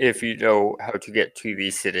asks if you know how to get to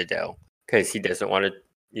the Citadel, because he doesn't want to,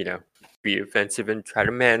 be offensive and try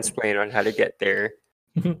to mansplain on how to get there.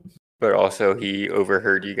 But also, he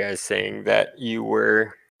overheard you guys saying that you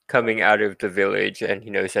were coming out of the village, and he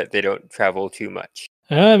knows that they don't travel too much.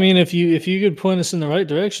 I mean, if you could point us in the right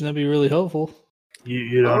direction, that'd be really helpful.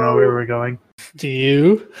 You don't know where we're going? Do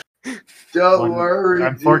you? Don't worry.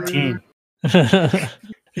 I'm 14.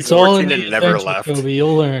 It's all in 14 the and never adventure, left. Kobe.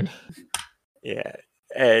 You'll learn. Yeah,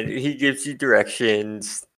 and he gives you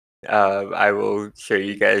directions. I will show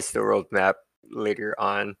you guys the world map later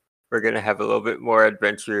on. We're gonna have a little bit more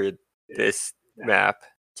adventure in this map,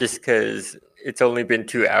 just because it's only been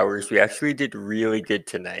 2 hours. We actually did really good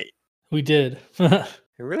tonight. We did. I'm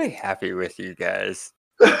really happy with you guys.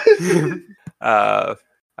 All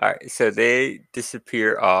right, so they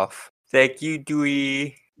disappear off. Thank you,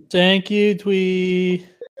 Dewey. Thank you, Twee.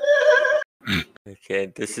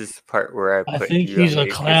 Okay, this is the part where I I put think you he's on a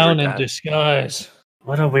mute 'cause clown we're in done. disguise.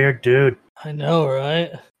 What a weird dude. I know,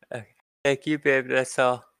 right? Thank you, babe. That's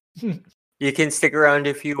all. You can stick around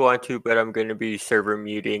if you want to, but I'm going to be server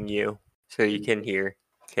muting you so you can hear.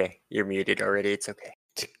 Okay, you're muted already. It's okay.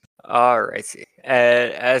 All right.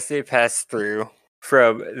 And as they pass through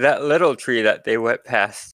from that little tree that they went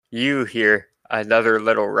past, you hear another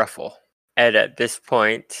little ruffle. And at this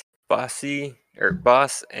point, Boss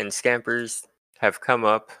and Scampers have come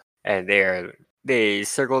up, and they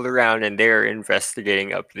circled around and they're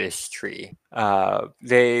investigating up this tree.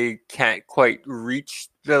 They can't quite reach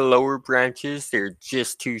the lower branches; they're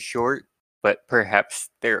just too short. But perhaps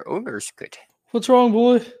their owners could. What's wrong,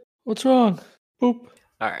 boy? What's wrong? Boop.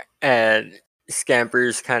 All right, and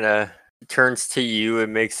Scampers kind of turns to you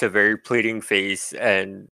and makes a very pleading face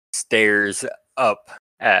and stares up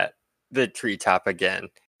at the treetop again.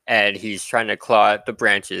 And he's trying to claw at the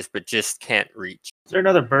branches, but just can't reach. Is there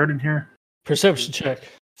another bird in here? Perception check.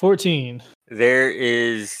 14. There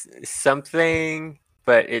is something,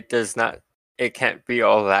 but it does not. It can't be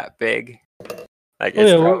all that big. Like Oh,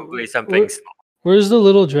 it's yeah, probably something small. Where's the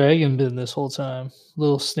little dragon been this whole time?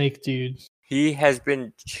 Little snake dude. He has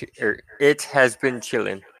been, it has been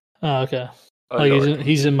chilling. Oh, okay. Oh Like Lord.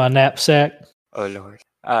 he's in my knapsack. Oh Lord.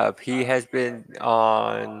 He has been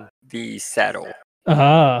on the saddle.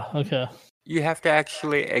 Ah, okay. You have to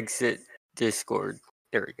actually exit Discord.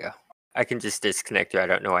 There we go. I can just disconnect you. I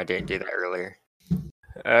don't know why I didn't do that earlier.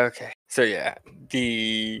 Okay. So yeah,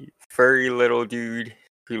 the furry little dude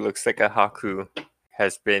who looks like a Haku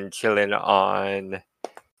has been chilling on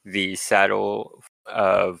the saddle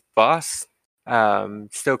of Boss.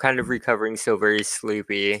 Still kind of recovering, still very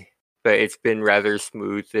sleepy, but it's been rather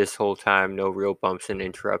smooth this whole time. No real bumps and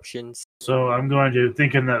interruptions. So I'm going to,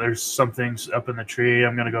 thinking that there's something's up in the tree,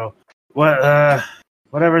 I'm going to go,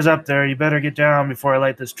 whatever's up there, you better get down before I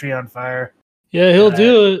light this tree on fire. Yeah, he'll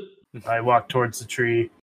do it. I walk towards the tree,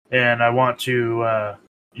 and I want to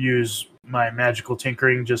use my magical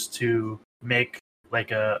tinkering just to make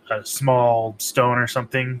like a small stone or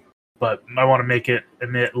something, but I want to make it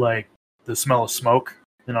emit like the smell of smoke,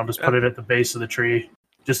 and I'll just put it at the base of the tree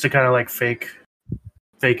just to kind of like fake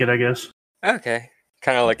it, I guess. Okay.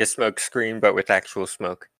 Kind of like a smoke screen, but with actual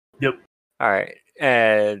smoke. Yep. All right.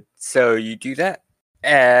 And so you do that.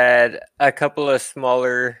 And a couple of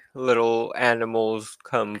smaller little animals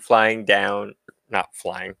come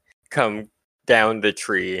come down the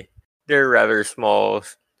tree. They're rather small.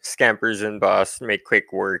 Scampers and Boss make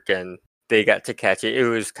quick work, and they got to catch it. It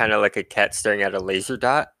was kind of like a cat staring at a laser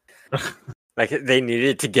dot. Like they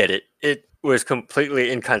needed to get it. It was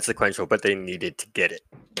completely inconsequential, but they needed to get it.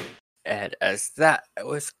 And as that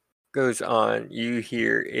goes on, you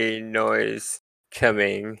hear a noise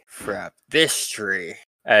coming from this tree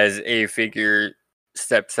as a figure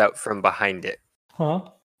steps out from behind it. Huh?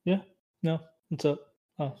 Yeah? No? What's up?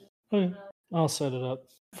 Oh, okay. I'll set it up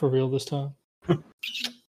for real this time.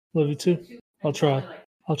 Love you too. I'll try.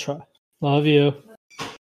 Love you.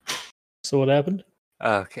 So what happened?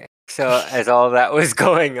 Okay. So as all that was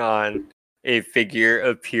going on, a figure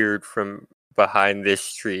appeared from behind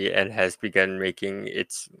this tree and has begun making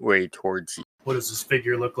its way towards you. What does this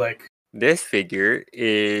figure look like? This figure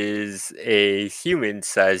is a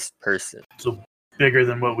human-sized person. So bigger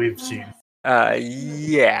than what we've seen.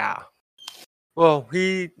 Yeah. Well,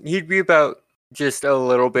 he'd be about just a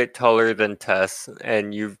little bit taller than Tuss,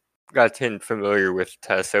 and you've gotten familiar with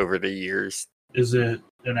Tess over the years. Is it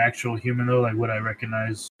an actual human though? Like would I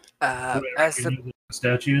recognize As the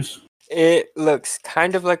statues? it looks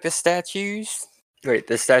kind of like the statues. Wait,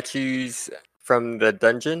 the statues from the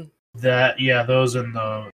dungeon? Those in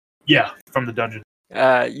the from the dungeon.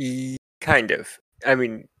 Kind of. I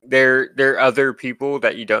mean, they're other people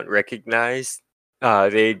that you don't recognize.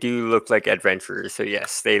 They do look like adventurers, so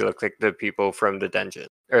yes, they look like the people from the dungeon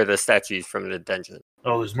or the statues from the dungeon.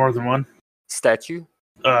 Oh, there's more than one. Statue?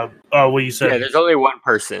 Well, you said Yeah, there's only one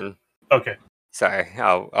person. okay. Sorry,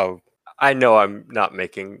 I know I'm not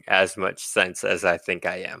making as much sense as I think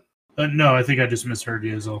I am. No, I think I just misheard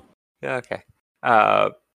you as well. Okay.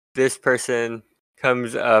 This person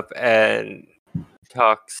comes up and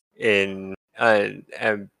talks in I'm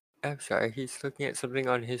sorry, he's looking at something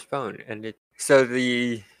on his phone, and so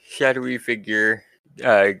the shadowy figure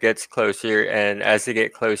gets closer, and as they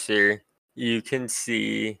get closer, you can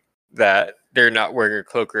see that they're not wearing a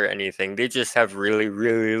cloak or anything. They just have really,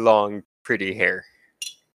 really long, pretty hair.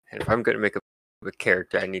 And if I'm going to make a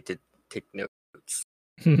character, I need to take notes.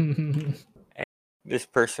 This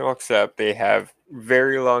person walks up. They have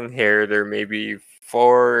very long hair. They're maybe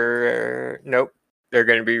nope. They're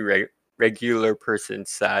going to be regular person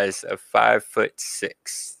size of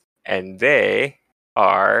 5'6", and they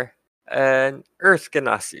are an Earth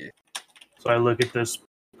Ganassi. So I look at this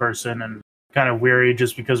person and kind of weary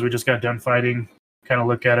just because we just got done fighting. Kind of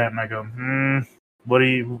look at it and I go, what do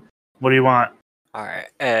you want? All right,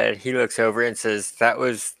 and he looks over and says, "That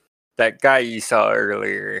was that guy you saw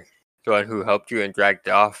earlier, the one who helped you and dragged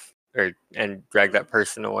that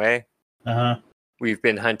person away. We've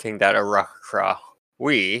been hunting that Arakra.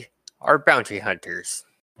 We are bounty hunters."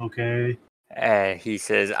 Okay. And he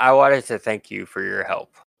says, "I wanted to thank you for your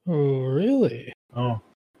help." Oh, really? Oh,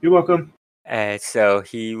 you're welcome. And so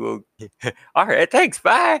he will, all right, thanks,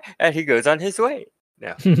 bye. And he goes on his way.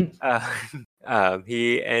 No.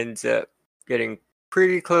 He ends up getting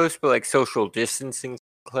pretty close, but like social distancing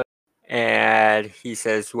close. And he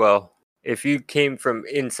says, "Well, if you came from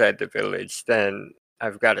inside the village, then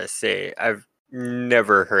I've got to say, I've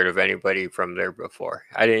never heard of anybody from there before.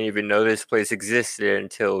 I didn't even know this place existed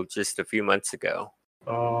until just a few months ago."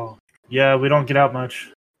 Oh, yeah, we don't get out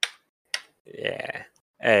much. Yeah.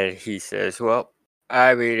 And he says, "Well,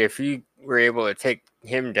 I mean, if you were able to take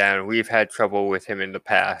him down, we've had trouble with him in the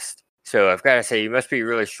past. So I've got to say, you must be a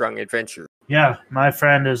really strong adventurer." Yeah, my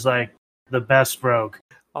friend is like the best rogue.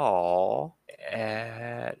 Aww.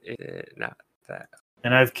 Not that.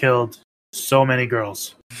 And I've killed so many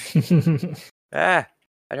girls. I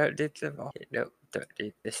don't do them all. No, don't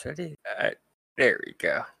do this one. There we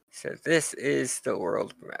go. So this is the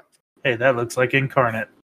world map. Hey, that looks like Incarnate.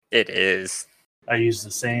 It is. I use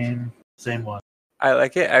the same one. I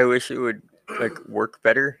like it. I wish it would work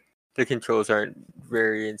better. The controls aren't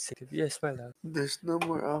very instinctive. Yes, my love. There's no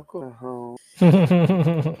more alcohol.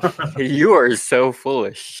 You are so full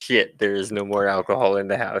of shit. There is no more alcohol in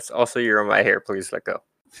the house. Also, you're on my hair. Please let go.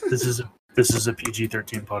 This is a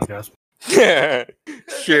PG-13 podcast.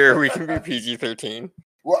 Sure, we can be PG-13.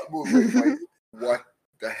 What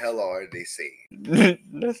the hell are they saying?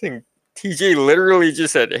 Nothing. TJ literally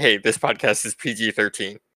just said, "Hey, this podcast is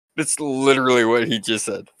PG-13." That's literally what he just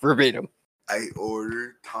said, verbatim. I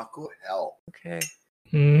ordered Taco Hell. Okay.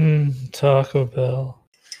 Taco Bell.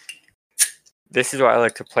 This is why I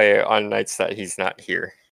like to play on nights that he's not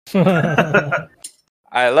here.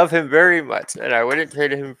 I love him very much, and I wouldn't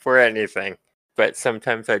trade him for anything. But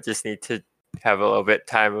sometimes I just need to have a little bit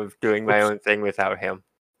time of doing my own thing without him.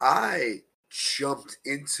 I jumped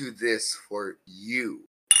into this for you.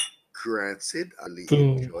 Granted, I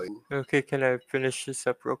really enjoy. Okay, can I finish this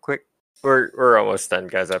up real quick? We're almost done,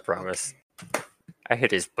 guys. I promise. I hit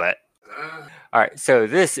his butt. All right, so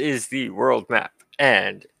this is the world map,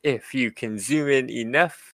 and if you can zoom in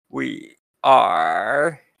enough, we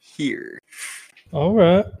are here. All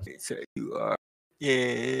right. So you are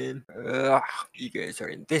in. You guys are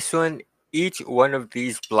in this one. Each one of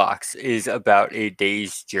these blocks is about a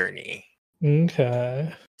day's journey.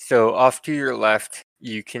 Okay. So off to your left,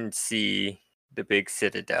 you can see the big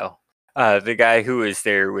citadel. The guy who is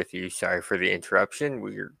there with you, sorry for the interruption.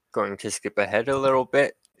 We're going to skip ahead a little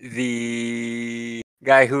bit. The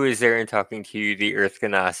guy who is there and talking to you, the Earth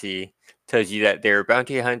Ganassi, tells you that they're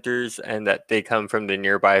bounty hunters and that they come from the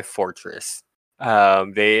nearby fortress.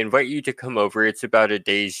 They invite you to come over. It's about a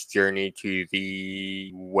day's journey to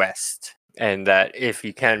the west. And that if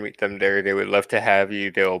you can meet them there, they would love to have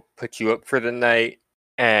you. They'll put you up for the night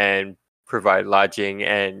and provide lodging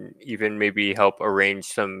and even maybe help arrange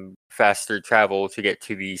some faster travel to get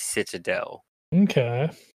to the citadel. Okay.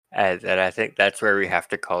 And I think that's where we have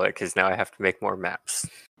to call it because now I have to make more maps.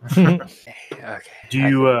 Okay.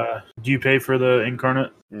 Do you pay for the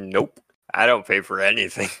incarnate? Nope. I don't pay for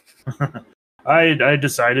anything. I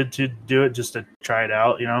decided to do it just to try it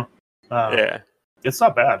out. Yeah. It's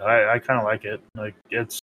not bad. I kind of like it. Like I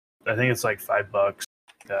think it's like $5.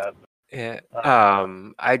 That. Yeah.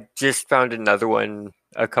 I just found another one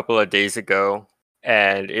a couple of days ago,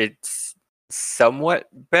 and it's somewhat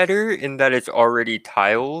better in that it's already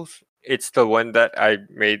tiles. It's the one that I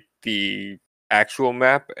made the actual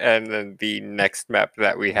map, and then the next map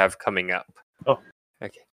that we have coming up. Oh.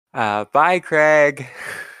 Okay. Bye, Craig.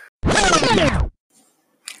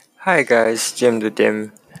 Hi, guys. Jim the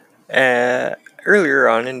Dim. Earlier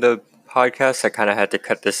on in the podcast, I kind of had to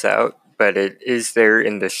cut this out, but it is there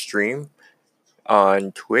in the stream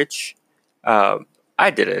on Twitch. I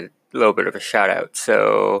did a little bit of a shout out,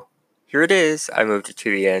 so here it is. I moved it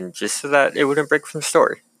to the end just so that it wouldn't break from the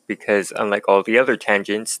story, because unlike all the other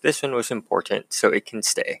tangents, this one was important, so it can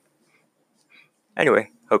stay. Anyway,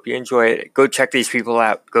 hope you enjoy it. Go check these people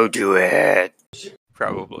out. Go do it.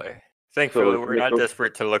 Probably. Thankfully, we're not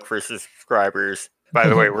desperate to look for subscribers. By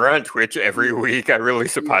the way, we're on Twitch every week. I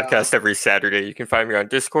release a podcast every Saturday. You can find me on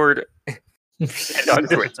Discord and on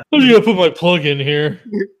Twitch. I'm just gonna put my plug in here.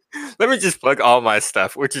 Let me just plug all my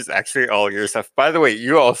stuff, which is actually all your stuff. By the way,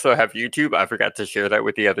 you also have YouTube. I forgot to share that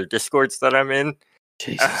with the other Discords that I'm in.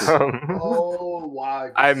 Jesus. Oh,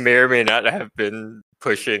 wow. I may or may not have been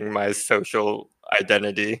pushing my social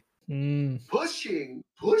identity. Pushing.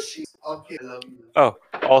 Okay. Oh,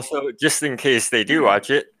 also, just in case they do watch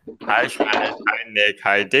it, hi Shannon, hi Nick,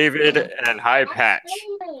 hi David, and hi Patch.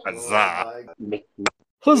 Huzzah!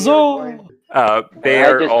 Huzzah!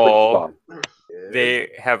 They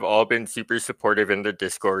have all been super supportive in the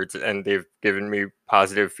Discords, and they've given me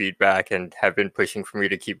positive feedback and have been pushing for me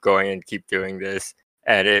to keep going and keep doing this.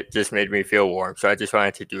 And it just made me feel warm. So I just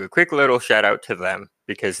wanted to do a quick little shout out to them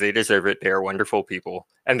because they deserve it. They are wonderful people,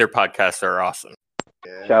 and their podcasts are awesome.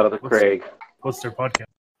 Yeah. Shout out to Craig. What's their podcast?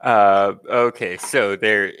 Okay, so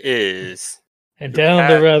there is. And down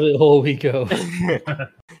the rabbit hole we go.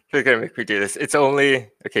 They're gonna make me do this. It's only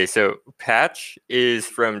okay. So Patch is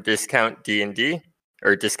from Discount D&D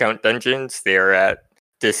or Discount Dungeons. They are at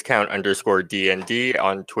discount_D&D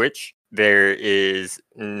on Twitch. There is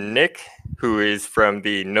Nick, who is from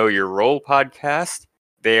the Know Your Role podcast.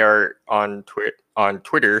 They are on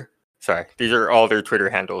Twitter. Sorry, these are all their Twitter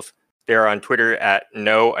handles. They are on Twitter at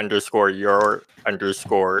know_your_role.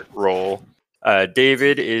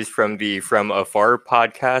 David is from the From Afar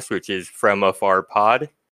podcast, which is From Afar Pod.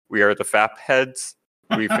 We are the Fap heads.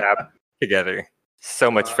 We fap together.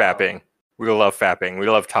 So much fapping. We love fapping. We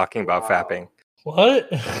love talking about fapping.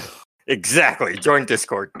 What? Exactly. Join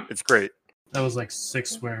Discord. It's great. That was like 6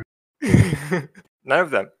 swears. None of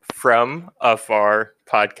them. From Afar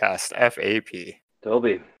podcast. FAP.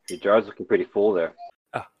 Toby, your jar's looking pretty full there.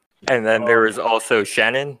 And then there is also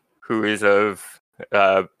Shannon, who is of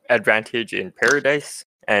Advantage in Paradise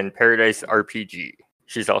and Paradise RPG.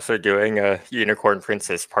 She's also doing a Unicorn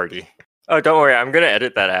Princess party. Oh, don't worry. I'm going to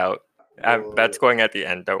edit that out. That's going at the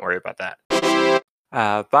end. Don't worry about that.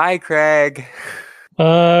 Bye, Craig.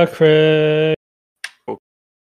 Craig.